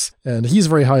success, and he's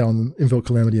very high on Invoke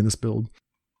Calamity in this build.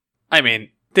 I mean,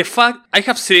 the fact I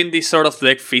have seen this sort of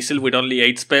deck fizzle with only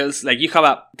 8 spells, you have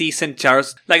a decent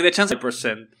chance, the chance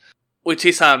 5%. which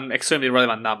is an extremely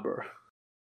relevant number.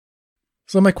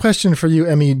 So my question for you,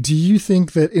 Emmy, do you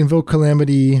think that Invoke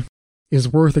Calamity is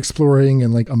worth exploring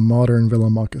in like a modern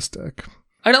Velomachus deck?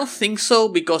 I don't think so,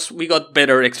 because we got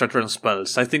better extra turn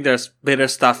spells. I think there's better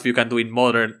stuff you can do in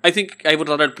modern. I think I would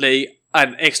rather play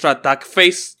an extra attack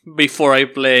phase before I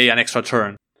play an extra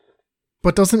turn.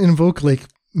 But doesn't Invoke like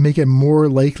make it more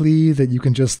likely that you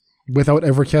can just, without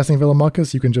ever casting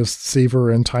Velomachus, you can just savor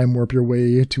and time warp your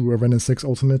way to a Ren 6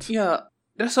 ultimate? Yeah,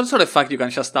 there's also the fact you can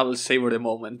just double savor the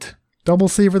moment. Double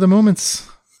savor the moments.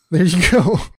 There you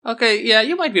go. Okay, yeah,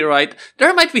 you might be right.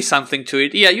 There might be something to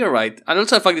it. Yeah, you're right. And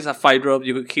also the fact it's a 5-drop,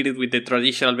 you could hit it with the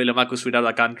traditional Velomachus without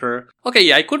a counter. Okay,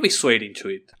 yeah, I could be swayed into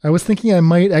it. I was thinking I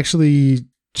might actually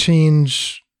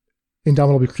change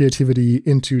Indomitable Creativity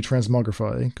into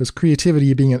Transmogrify, because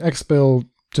Creativity being an X spell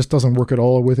just doesn't work at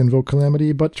all with Invoke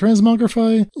Calamity, but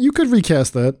Transmogrify, you could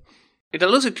recast that. It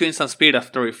allows you to instant speed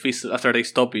after they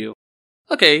stop you.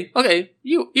 Okay,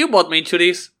 you bought me into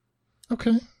this.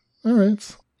 Okay,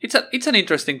 alright. It's an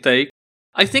interesting take.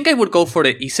 I think I would go for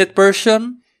the Iset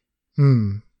version.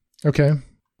 Okay.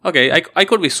 Okay, I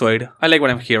could be swayed. I like what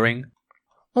I'm hearing.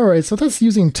 Alright, so that's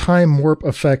using time warp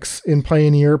effects in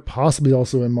Pioneer, possibly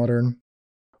also in Modern.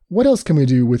 What else can we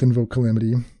do with Invoke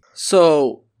Calamity?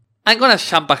 So, I'm gonna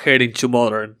jump ahead into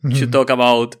Modern to talk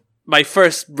about my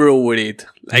first brew with it.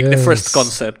 Like the first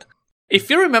concept. If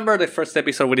you remember the first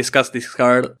episode we discussed this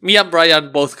card, me and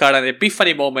Brian both had an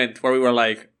epiphany moment where we were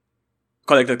like,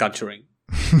 Collected Conjuring.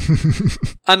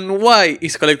 And why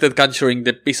is Collected Conjuring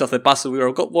the piece of the puzzle we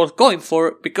were going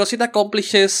for? Because it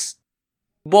accomplishes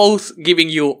both giving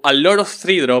you a lot of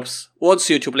 3-drops, wants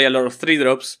you to play a lot of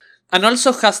 3-drops, and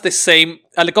also has the same,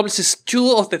 and accomplishes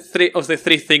two of the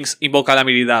three things Invoke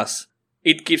Calamity does.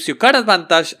 It gives you card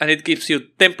advantage and it gives you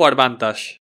tempo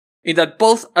advantage. In that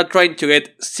both are trying to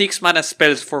get 6 mana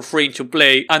spells for free into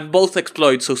play, and both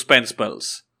exploit suspend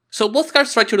spells. So both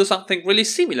cards try to do something really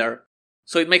similar.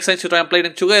 So it makes sense to try and play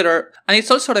them together, and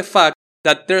it's also the fact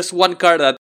that there's one card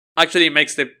that actually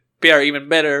makes the pair even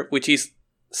better, which is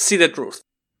See the Truth.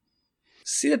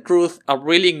 See the Truth, a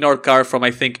really ignored card from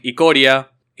I think Ikoria,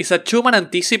 is a 2-mana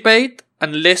Anticipate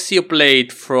unless you play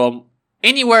it from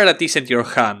anywhere that isn't your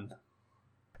hand.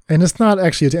 And it's not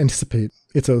actually to anticipate.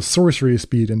 It's a sorcery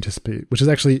speed anticipate, which is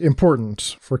actually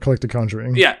important for Collected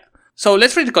Conjuring. Yeah. So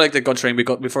let's read Collected Conjuring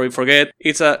before we forget.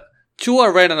 It's a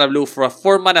 2 red and a blue for a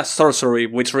 4-mana sorcery,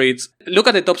 which reads, look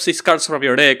at the top 6 cards from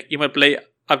your deck. You may play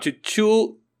up to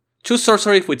 2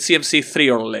 sorceries with CMC 3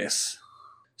 or less.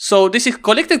 So this is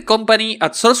Collected Company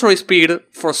at sorcery speed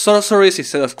for sorceries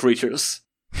instead of creatures.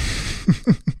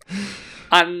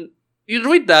 And you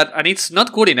read that, and it's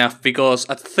not good enough, because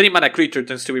a 3-mana creature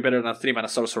tends to be better than a 3-mana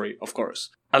sorcery, of course.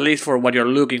 At least for what you're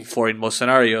looking for in most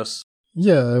scenarios.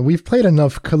 Yeah, we've played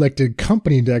enough Collected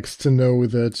Company decks to know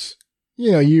that,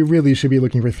 you really should be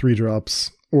looking for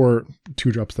 3-drops, or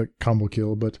 2-drops that combo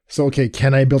kill, but... So, okay,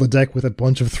 can I build a deck with a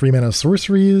bunch of 3-mana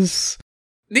sorceries?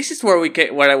 This is where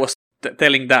I was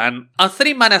telling Dan, a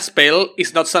 3-mana spell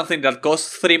is not something that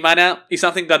costs 3 mana, it's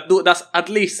something that does at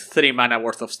least 3 mana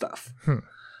worth of stuff.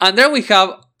 And there we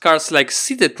have cards like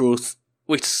See the Truth,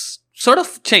 which sort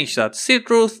of changed that. See the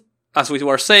Truth, as we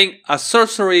were saying, a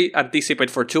sorcery anticipate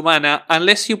for 2 mana,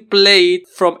 unless you play it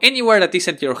from anywhere that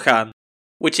isn't your hand,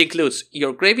 which includes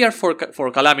your graveyard for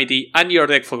Calamity and your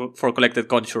deck for Collected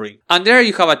Conjuring. And there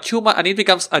you have a 2-mana, and it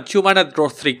becomes a 2-mana draw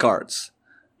 3 cards.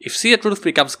 If See the Truth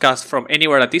becomes cast from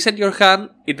anywhere that isn't your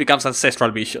hand, it becomes Ancestral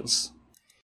Visions.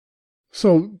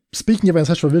 So, speaking of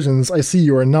Ancestral Visions, I see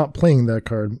you are not playing that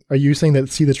card. Are you saying that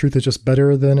See the Truth is just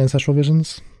better than Ancestral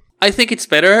Visions? I think it's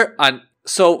better, and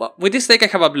so with this deck I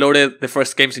have uploaded the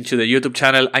first games into the YouTube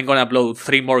channel. I'm gonna upload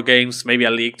 3 more games, maybe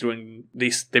a league during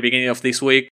the beginning of this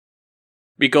week.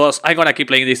 Because I'm gonna keep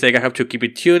playing this deck, I have to keep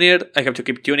it tuned, I have to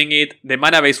keep tuning it. The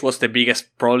mana base was the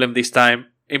biggest problem this time.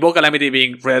 Invoke Calamity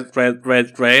being red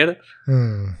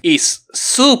is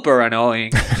super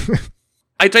annoying.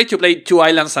 I tried to play 2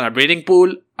 islands and a breeding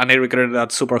pool, and I regretted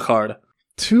that super hard.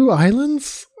 2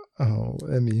 islands? Oh,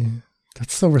 Emmy,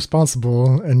 that's so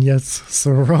responsible, and yet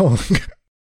so wrong.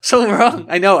 So wrong!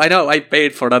 I know, I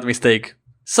paid for that mistake.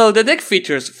 So the deck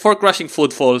features 4 Crushing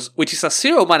Footfalls, which is a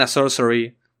 0-mana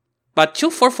sorcery, but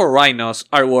 2 4/4 Rhinos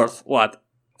are worth, what,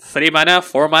 3 mana,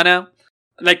 4 mana?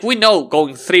 Like, we know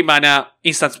going 3 mana,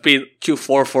 instant speed, 2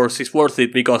 4/4s is worth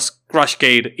it because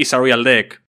Crushcade is a real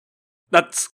deck.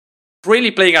 That's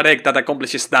really playing a deck that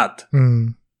accomplishes that.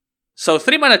 So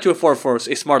 3 mana, 2 4/4s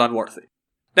is more than worth it.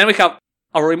 Then we have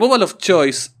a removal of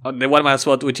choice on the 1 mana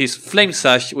spot, which is Flame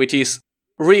Sash, which is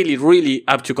really, really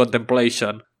up to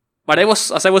contemplation. But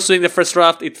as I was doing the first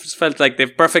draft, it felt like the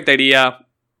perfect idea.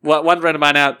 One red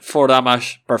mana, 4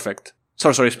 damage, perfect.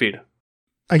 Sorcery speed.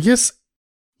 I guess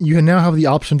you now have the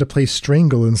option to play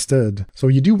Strangle instead. So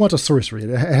you do want a sorcery.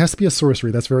 It has to be a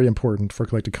sorcery. That's very important for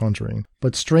Collected Conjuring.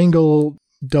 But Strangle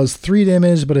does 3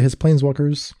 damage, but it hits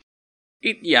Planeswalkers.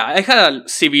 I had a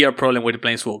severe problem with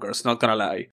Planeswalkers, not gonna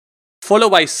lie.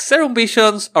 Followed by Serum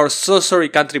Visions, our sorcery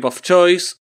cantrip of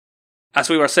choice. As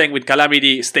we were saying with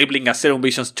Calamity, stapling a Serum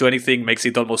Visions to anything makes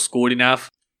it almost good enough.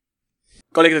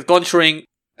 Collected Conjuring,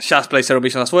 just play Serum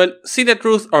Visions as well. See the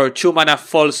Truth, our 2 mana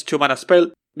false 2 mana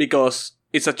spell, because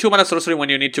it's a 2 mana sorcery when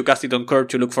you need to cast it on curve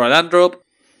to look for a land drop.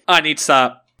 And it's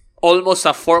almost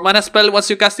a 4 mana spell once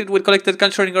you cast it with Collected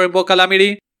Conjuring or Invoke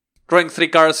Calamity. Drawing 3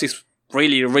 cards is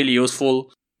really, really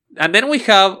useful. And then we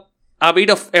have a bit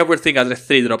of everything at the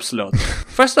 3-drop slot.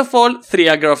 First of all, 3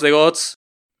 Anger of the Gods.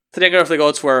 3 Anger of the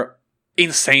Gods were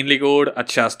insanely good at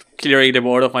just clearing the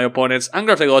board of my opponents.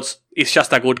 Anger of the Gods is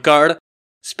just a good card,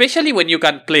 especially when you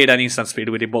can play it at instant speed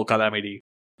with Invoke Calamity.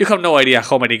 You have no idea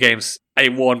how many games I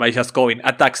won by just going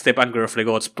Attack Step, Anger of the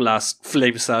Gods plus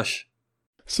Flame Sash.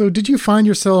 So did you find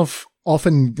yourself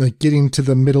often getting to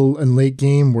the middle and late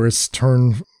game where it's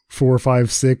turn 4,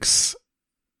 5, 6?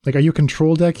 Are you a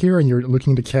control deck here and you're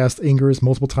looking to cast Angers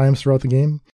multiple times throughout the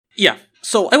game? Yeah,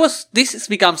 so this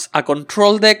becomes a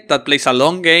control deck that plays a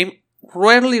long game,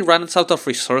 rarely runs out of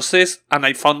resources, and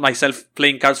I found myself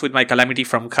playing cards with my Calamity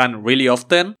from hand really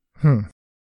often.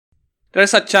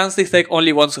 There's a chance this deck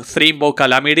only wants 3 Invoke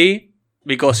Calamity,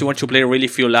 because you want to play really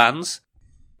few lands.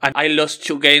 And I lost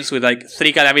 2 games with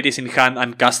 3 Calamities in hand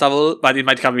and castable, but it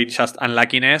might have been just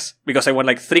unluckiness, because I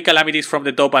won 3 Calamities from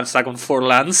the top and stuck on 4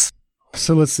 lands.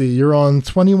 So let's see, you're on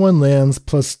 21 lands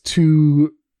plus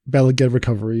 2 Balaget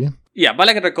Recovery. Yeah,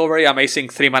 Balaget Recovery, amazing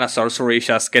 3 mana sorcery,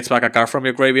 just gets back a card from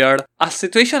your graveyard. A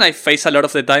situation I faced a lot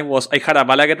of the time was I had a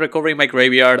Balaget Recovery in my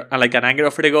graveyard and an Anger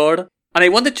of the God, and I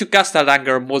wanted to cast that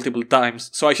Anger multiple times,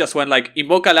 so I just went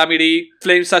Invoke Calamity,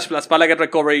 Flame Sash plus Balaget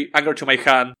Recovery, Anger to my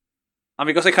hand. And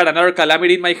because I had another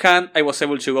Calamity in my hand, I was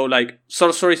able to go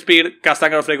Sorcery Speed, cast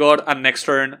Anger of the God, and next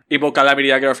turn, Invoke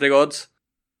Calamity, Anger of the Gods.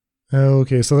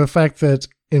 Okay, so the fact that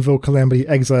Invoke Calamity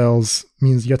exiles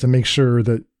means you have to make sure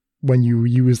that when you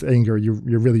use Anger,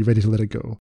 you're really ready to let it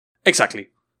go. Exactly.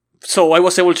 So I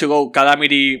was able to go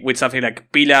Calamity with something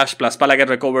like Pillage plus Balaget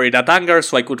Recovery that Anger,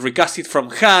 so I could recast it from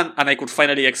hand, and I could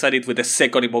finally exile it with the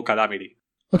second Invoke Calamity.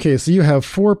 Okay, so you have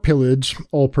 4 Pillage,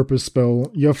 all-purpose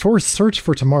spell. You have 4 Search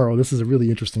for Tomorrow. This is a really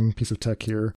interesting piece of tech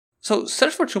here. So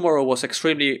Search for Tomorrow was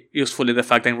extremely useful in the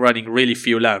fact I'm running really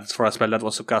few lands for a spell that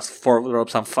wants to cast 4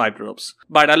 drops and 5 drops.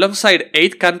 But alongside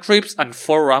 8 cantrips and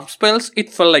 4 ramp spells,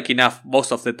 it felt like enough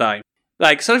most of the time.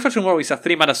 Search for Tomorrow is a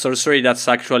 3 mana sorcery that's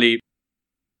actually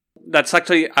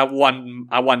a 1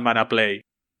 mana play.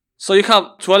 So you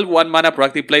have 12 1 mana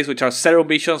proactive plays, which are Serum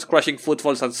Visions, Crushing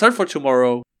Footfalls, and Search for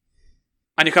Tomorrow.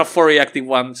 And you have 4 reactive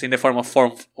ones in the form of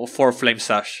 4 Flame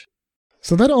Sash.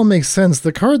 So that all makes sense.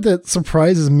 The card that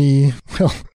surprises me,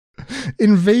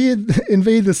 invade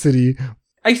the city.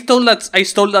 I stole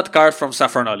that card from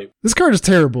Saffron Olive. This card is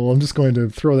terrible. I'm just going to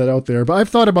throw that out there. But I've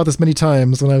thought about this many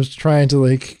times when I was trying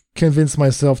to convince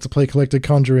myself to play Collected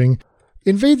Conjuring.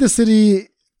 Invade the city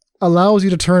allows you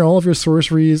to turn all of your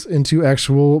sorceries into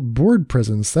actual board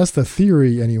presence. That's the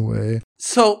theory anyway.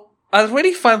 So a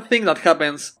really fun thing that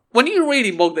happens. When you read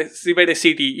Invade the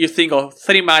City, you think of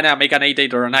 3 mana, make an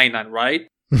 8/8 or a 9/9, right?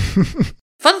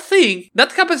 Fun thing,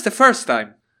 that happens the first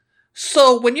time.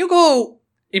 So when you go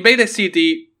Invade the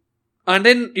City, and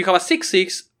then you have a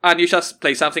 6/6, and you just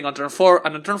play something on turn 4,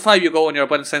 and on turn 5 you go on your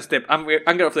opponent's end step,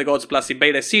 Anger of the Gods plus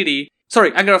Invade the City.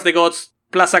 Sorry, Anger of the Gods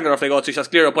plus Anger of the Gods, you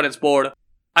just clear your opponent's board,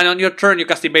 and on your turn you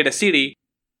cast Invade the City.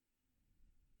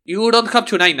 You don't have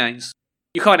 2 9/9s.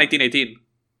 You have an 18/18.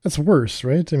 That's worse,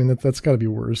 right? I mean, that's got to be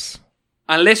worse.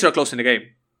 Unless you're close in the game.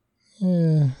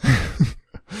 Yeah.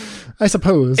 I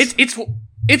suppose.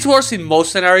 It's worse in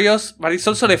most scenarios, but it's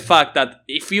also the fact that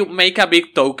if you make a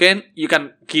big token, you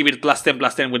can give it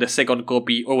 +10/+10 with a second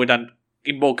copy or with an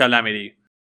Invoke Calamity.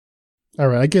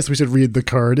 Alright, I guess we should read the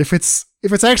card. If it's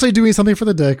actually doing something for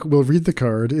the deck, we'll read the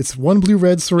card. It's 1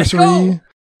 blue-red sorcery.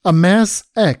 Amass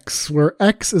X, where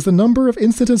X is the number of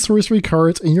instant and sorcery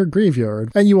cards in your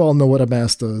graveyard. And you all know what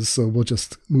Amass does, so we'll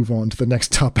just move on to the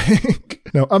next topic.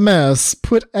 Now, Amass,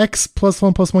 put X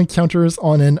 +1/+1 counters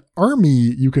on an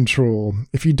army you control.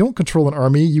 If you don't control an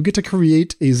army, you get to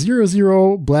create a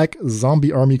 0/0 black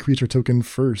zombie army creature token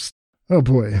first. Oh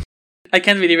boy. I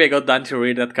can't believe I got done to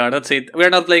read that card. That's it.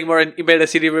 We're not playing more in Invade the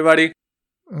City, everybody.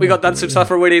 We got done to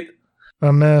suffer with it.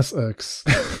 Amass X.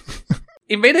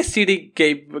 Invade the City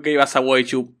gave us a way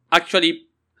to actually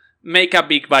make a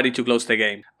big body to close the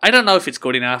game. I don't know if it's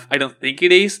good enough. I don't think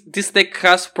it is. This deck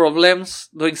has problems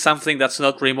doing something that's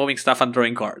not removing stuff and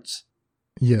drawing cards.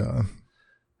 Yeah.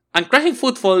 And Crashing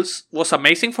Footfalls was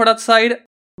amazing for that side,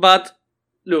 but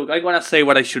look, I'm gonna say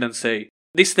what I shouldn't say.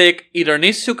 This deck either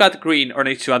needs to cut green or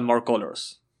needs to add more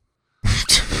colors.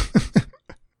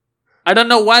 I don't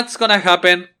know what's gonna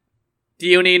happen.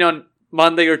 Tune in on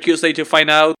Monday or Tuesday to find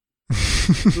out.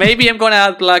 Maybe I'm gonna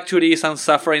add black to this and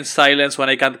suffer in silence when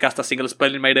I can't cast a single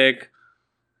spell in my deck.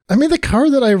 I mean, the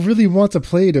card that I really want to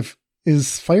play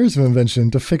is Fires of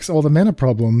Invention to fix all the mana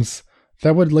problems.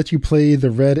 That would let you play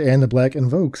the red and the black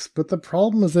invokes. But the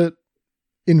problem is that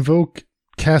Invoke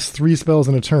casts 3 spells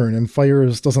in a turn, and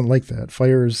Fires doesn't like that.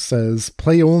 Fires says,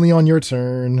 play only on your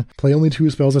turn, play only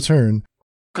 2 spells a turn.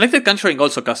 Collected Conjuring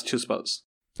also casts 2 spells.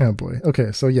 Oh boy.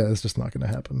 Okay, so yeah, it's just not going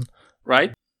to happen.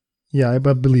 Right? Yeah, I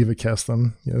believe it casts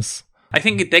them, yes. I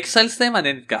think it exiles them and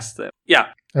then it casts them. Yeah.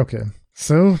 Okay,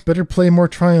 so better play more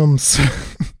Triumphs.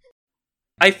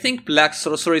 I think black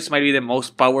sorceries might be the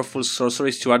most powerful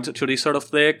sorceries to add to this sort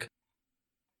of deck.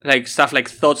 Like stuff like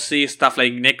Thoughtseize, stuff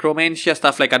like Necromantia,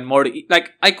 stuff like Unmortal.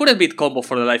 Like, I couldn't beat combo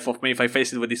for the life of me if I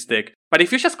face it with this deck. But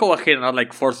if you just go ahead and add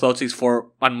like 4 Thoughtseize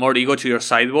for Unmoored Ego to your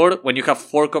sideboard, when you have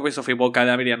 4 copies of Invoke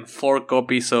Calamity and 4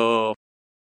 copies of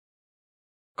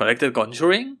Collected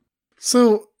Conjuring?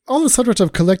 So, on the subject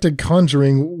of Collected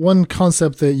Conjuring, one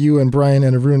concept that you and Brian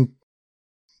and Arun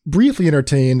briefly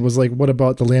entertained was like, what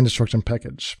about the land destruction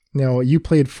package? Now, you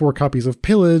played 4 copies of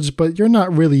Pillage, but you're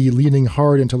not really leaning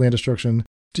hard into land destruction.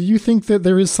 Do you think that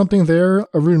there is something there?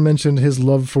 Arun mentioned his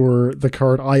love for the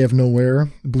card Eye of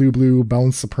Nowhere. Blue,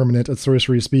 bounce a permanent at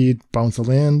sorcery speed, bounce a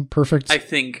land, perfect. I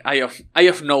think Eye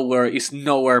of Nowhere is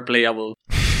nowhere playable.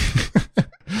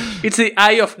 It's the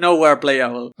Eye of Nowhere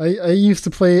playable. I used to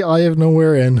play Eye of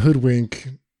Nowhere and Hoodwink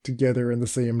together in the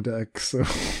same deck, so...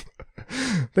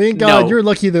 Thank God, You're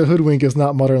lucky that Hoodwink is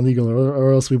not Modern Legal,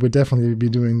 or else we would definitely be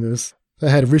doing this. I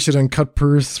had Rishadan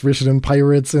Cutpurse, Rishadan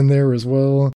Pirates in there as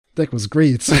well. Deck was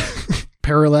great.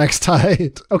 Parallax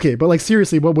Tide. Okay, but like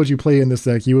seriously, what would you play in this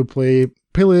deck? You would play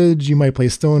Pillage, you might play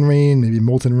Stone Rain, maybe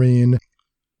Molten Rain.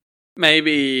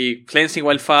 Maybe Cleansing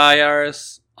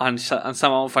Wildfires, and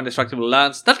some of Undestructible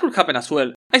Lands. That could happen as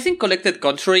well. I think Collected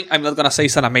Conjuring, I'm not gonna say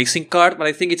it's an amazing card, but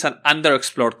I think it's an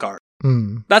underexplored card.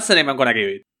 That's the name I'm gonna give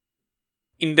it.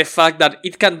 In the fact that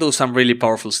it can do some really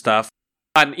powerful stuff.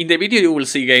 And in the video you will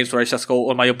see games where I just go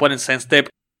on my opponent's end step,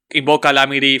 Invoke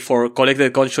Calamity for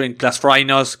Collected Conjuring plus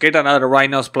Rhinos, get another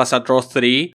Rhinos plus a draw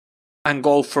 3, and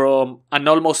go from an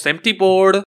almost empty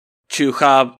board to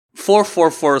have 4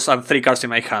 4/4s and 3 cards in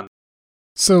my hand.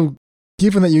 So,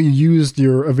 given that you used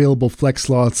your available flex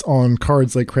slots on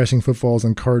cards like Crashing Footfalls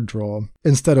and Card Draw,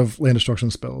 instead of land destruction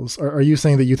spells, are you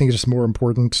saying that you think it's just more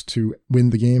important to win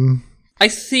the game? I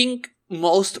think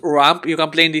most ramp you can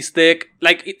play in this deck,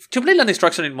 like to play land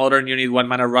destruction in Modern, you need 1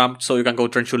 mana ramp, so you can go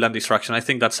turn 2 land destruction. I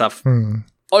think that's a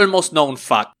almost known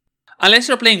fact. Unless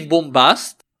you're playing Boom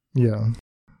Bust,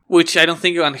 which I don't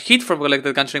think you can hit from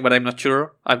Collected Conjuring, but I'm not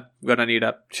sure. I'm gonna need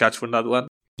a judge for that one.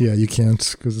 Yeah, you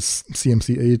can't because it's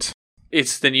CMC 8.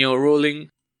 It's the new ruling.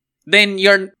 Then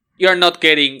you're not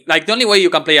getting, like, the only way you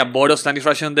can play a Boros land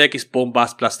destruction deck is Boom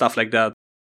Bust plus stuff like that.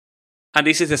 And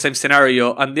this is the same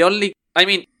scenario. And you only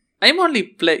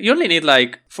need,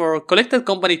 like, for Collected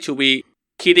Company to be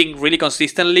hitting really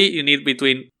consistently, you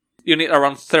need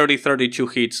around 32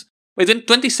 hits. Between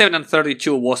 27 and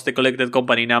 32 was the Collected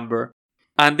Company number.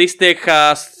 And this deck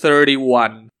has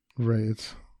 31.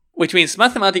 Right. Which means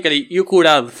mathematically you could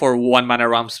add for 1 mana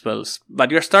ramp spells,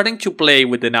 but you're starting to play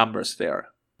with the numbers there.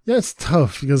 Yeah, it's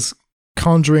tough because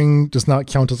Conjuring does not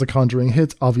count as a Conjuring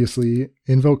hit, obviously.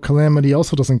 Invoke Calamity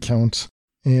also doesn't count.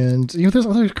 And, there's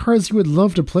other cards you would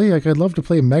love to play. Like, I'd love to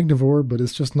play Magnivore, but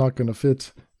it's just not going to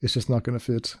fit.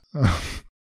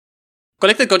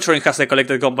 Collected Conjuring has the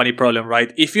Collected Company problem,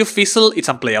 right? If you fizzle, it's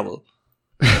unplayable.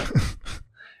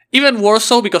 Even worse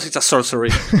so because it's a sorcery.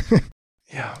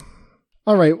 Yeah.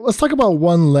 Alright, let's talk about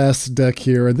one last deck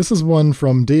here. This is one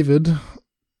from David.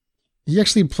 He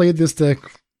actually played this deck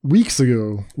weeks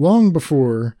ago, long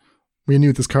before we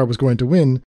knew this card was going to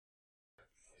win.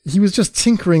 He was just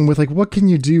tinkering with, like, what can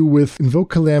you do with Invoke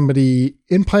Calamity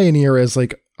in Pioneer as,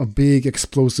 like, a big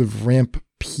explosive ramp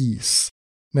piece.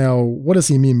 Now, what does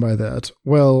he mean by that?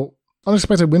 Well,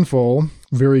 Unexpected Windfall,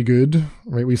 very good,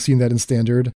 right? We've seen that in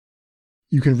Standard.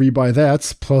 You can rebuy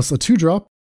that, plus a 2-drop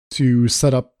to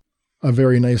set up a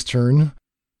very nice turn.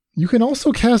 You can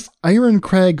also cast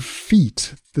Ironcrag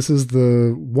Feat. This is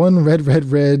the 1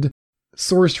 red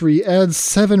sorcery, adds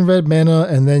 7 red mana,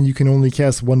 and then you can only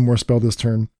cast 1 more spell this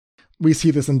turn. We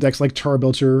see this in decks like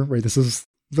Charbelcher, right? This is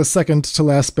the second to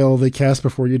last spell they cast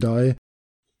before you die.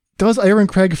 Does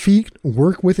Ironcrag Feet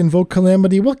work with Invoke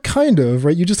Calamity? Well, kind of,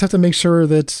 right? You just have to make sure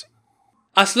that...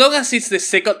 As long as it's the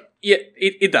second... Yeah,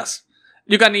 it does.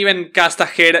 You can even cast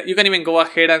ahead... You can even go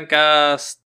ahead and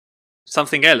cast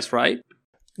something else, right?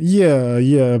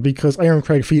 Yeah, because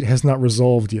Ironcrag Feet has not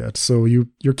resolved yet. So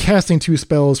you're casting 2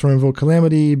 spells from Invoke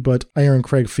Calamity, but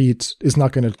Ironcrag Feet is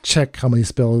not going to check how many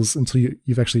spells until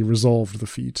you've actually resolved the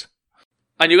feat.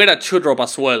 And you get a 2-drop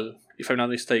as well, if I'm not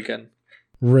mistaken.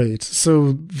 Right.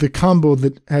 So the combo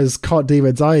that has caught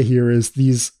David's eye here is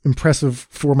these impressive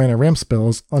 4-mana ramp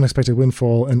spells, Unexpected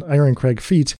Windfall and Ironcrag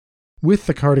Feet, with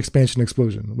the card Expansion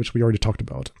Explosion, which we already talked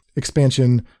about.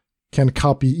 Expansion can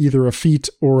copy either a feat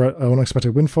or an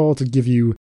Unexpected Windfall to give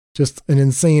you just an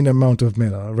insane amount of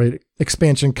mana, right?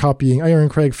 Expansion copying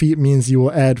Ironcrag Feet means you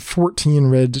will add 14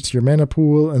 red to your mana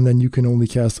pool, and then you can only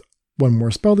cast 1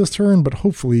 more spell this turn, but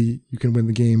hopefully you can win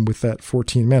the game with that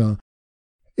 14 mana.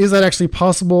 Is that actually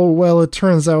possible? Well, it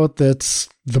turns out that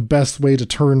the best way to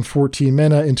turn 14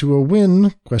 mana into a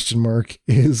win,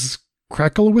 is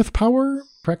Crackle with Power?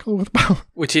 Crackle with Power?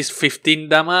 Which is 15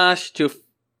 damage to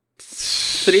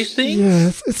 3 things?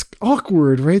 Yeah, it's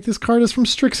awkward, right? This card is from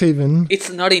Strixhaven.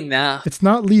 It's not enough. It's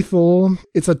not lethal.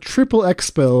 It's a triple X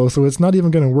spell, so it's not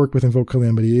even going to work with Invoke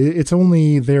Calamity. It's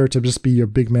only there to just be a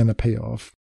big mana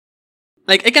payoff.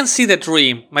 Like, I can see the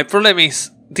dream. My problem is,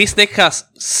 this deck has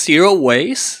 0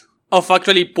 ways of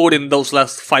actually putting those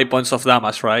last 5 points of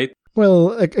damage, right?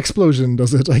 Well, Explosion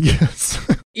does it, I guess.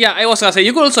 Yeah, I was gonna say,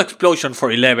 you could also Explosion for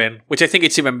 11, which I think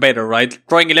it's even better, right?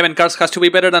 Drawing 11 cards has to be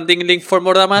better than Dingling for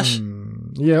more damage.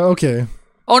 Yeah, okay.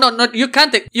 Oh, no, you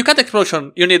can't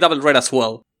Explosion. You need double red as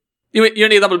well. You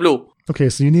need double blue. Okay,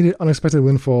 so you need Unexpected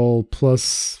Windfall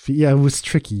plus... Yeah, it was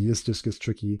tricky. It just gets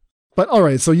tricky. But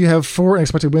alright, so you have 4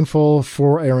 Unexpected Windfall,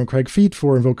 4 Ironcrag Feet,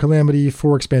 4 Invoke Calamity,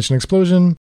 4 Expansion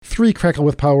Explosion, 3 Crackle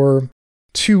with Power,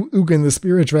 2 Ugin the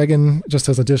Spirit Dragon, just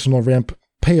as additional ramp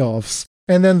payoffs.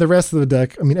 And then the rest of the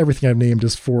deck, I mean, everything I've named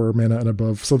is 4 mana and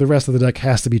above, so the rest of the deck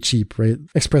has to be cheap, right?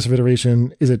 Expressive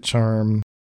Iteration, Izzet Charm,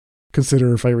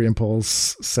 Consider, Fiery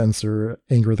Impulse, Censor,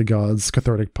 Anger of the Gods,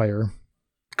 Cathartic Pyre.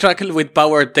 Crackle with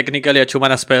Power, technically a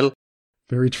 2-mana spell.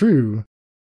 Very true.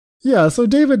 Yeah, so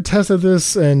David tested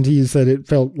this, and he said it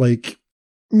felt like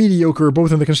mediocre,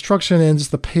 both in the construction and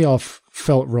just the payoff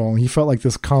felt wrong. He felt like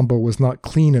this combo was not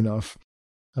clean enough.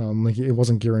 Like it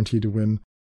wasn't guaranteed to win.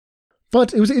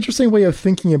 But it was an interesting way of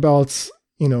thinking about,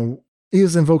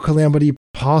 is Invoke Calamity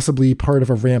possibly part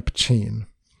of a ramp chain?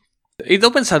 It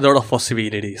opens a lot of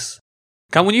possibilities.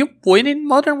 Can you win in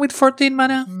Modern with 14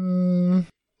 mana?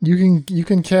 You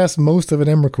can cast most of an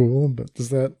Emrakul, but does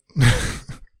that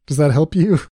does that help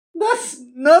you? That's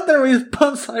not the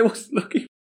response I was looking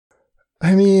for.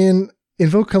 I mean,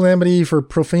 Invoke Calamity for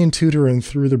Profane Tutor and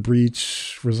Through the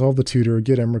Breach, resolve the tutor,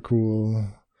 get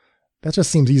Emrakul. That just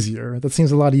seems easier. That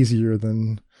seems a lot easier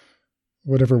than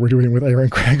whatever we're doing with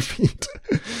Ironcrag Feet.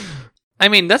 I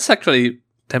mean, that's actually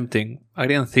tempting. I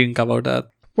didn't think about that.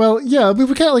 Well, yeah,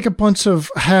 we've got like a bunch of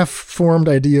half-formed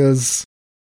ideas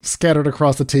scattered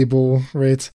across the table,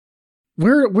 right?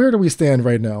 Where do we stand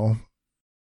right now?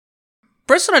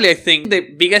 Personally, I think the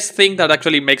biggest thing that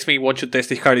actually makes me want to test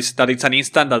this card is that it's an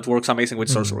instant that works amazing with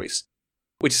sorceries,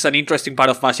 which is an interesting part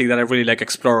of Magic that I really like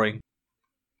exploring.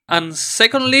 And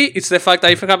secondly, it's the fact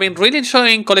that if I've been really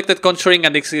enjoying Collected Conjuring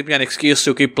and this gives me an excuse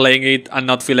to keep playing it and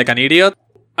not feel like an idiot,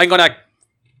 I'm gonna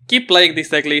keep playing this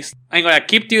deck list, I'm gonna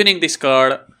keep tuning this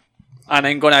card, and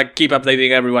I'm gonna keep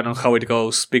updating everyone on how it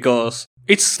goes, because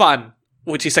it's fun,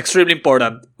 which is extremely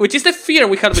important, which is the fear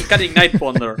we had with Cunning Night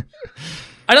Ponder.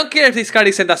 I don't care if this card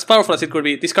isn't as powerful as it could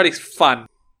be, this card is fun.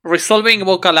 Resolving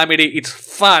Invoke Calamity, it's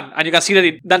fun, and you can see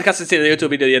that Dan hasn't seen the YouTube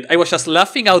video yet. I was just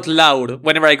laughing out loud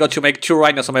whenever I got to make 2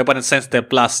 Rhinos on my opponent's Sense Step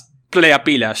plus play a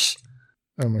Pillage.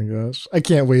 Oh my gosh, I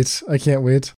can't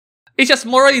wait. It's just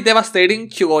morally devastating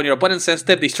to go on your opponent's Sense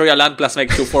Step, destroy a land plus make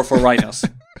 2 4/4 Rhinos.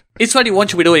 It's what you want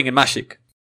to be doing in Magic.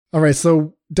 Alright,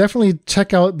 so definitely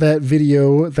check out that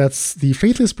video. That's the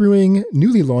Faithless Brewing,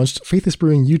 newly launched Faithless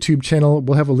Brewing YouTube channel.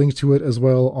 We'll have a link to it as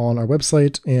well on our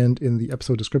website and in the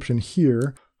episode description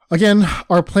here. Again,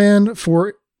 our plan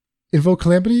for Invoke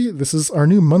Calamity, this is our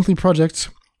new monthly project.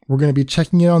 We're going to be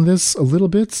checking in on this a little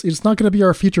bit. It's not going to be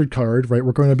our featured card, right?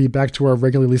 We're going to be back to our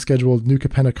regularly scheduled New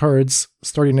Capenna cards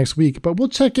starting next week, but we'll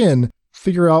check in,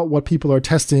 figure out what people are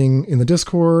testing in the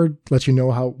Discord, let you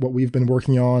know what we've been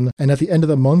working on. And at the end of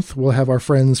the month, we'll have our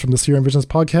friends from the Serum Visions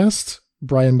podcast,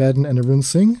 Brian Madden and Arun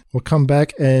Singh, will come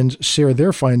back and share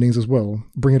their findings as well,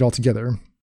 bring it all together.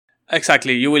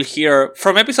 Exactly. You will hear,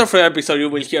 from episode for episode, you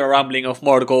will hear a rambling of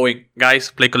more going,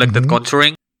 guys, play Collected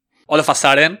Conjuring. All of a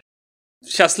sudden,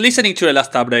 just listening to the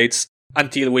last updates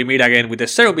until we meet again with the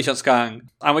Serum Visions gang,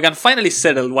 and we can finally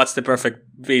settle what's the perfect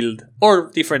build,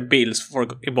 or different builds for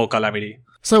Invoke Calamity.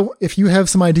 So, if you have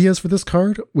some ideas for this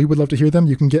card, we would love to hear them.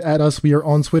 You can get at us. We are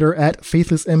on Twitter at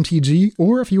FaithlessMTG.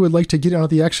 Or if you would like to get in on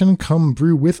the action, come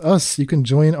brew with us. You can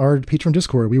join our Patreon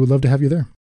Discord. We would love to have you there.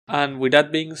 And with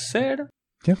that being said...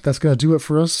 yeah, that's going to do it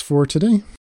for us for today.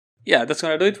 Yeah, that's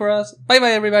going to do it for us.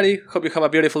 Bye-bye, everybody. Hope you have a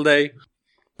beautiful day.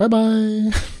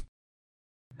 Bye-bye.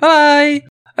 Bye!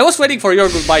 I was waiting for your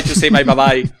goodbye to say my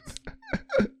bye-bye.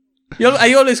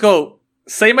 I always go,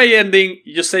 say my ending,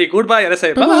 you just say goodbye, and I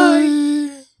say bye-bye.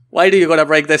 Why do you gotta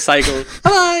break the cycle?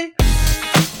 Bye!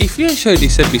 If you enjoyed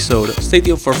this episode, stay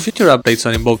tuned for future updates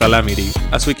on Invoke Calamity,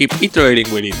 as we keep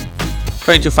iterating with it,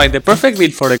 trying to find the perfect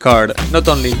build for the card, not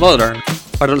only in Modern,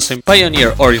 but also in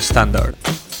Pioneer or in Standard.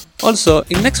 Also,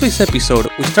 in next week's episode,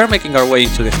 we start making our way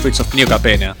into the streets of New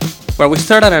Capenna, where we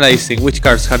start analyzing which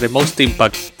cards had the most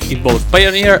impact in both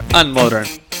Pioneer and Modern.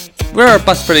 Were our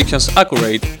past predictions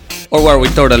accurate, or were we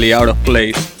totally out of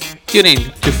place? Tune in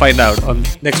to find out on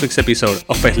next week's episode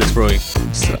of Faithless Brewing.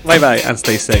 So, bye bye and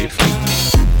stay safe.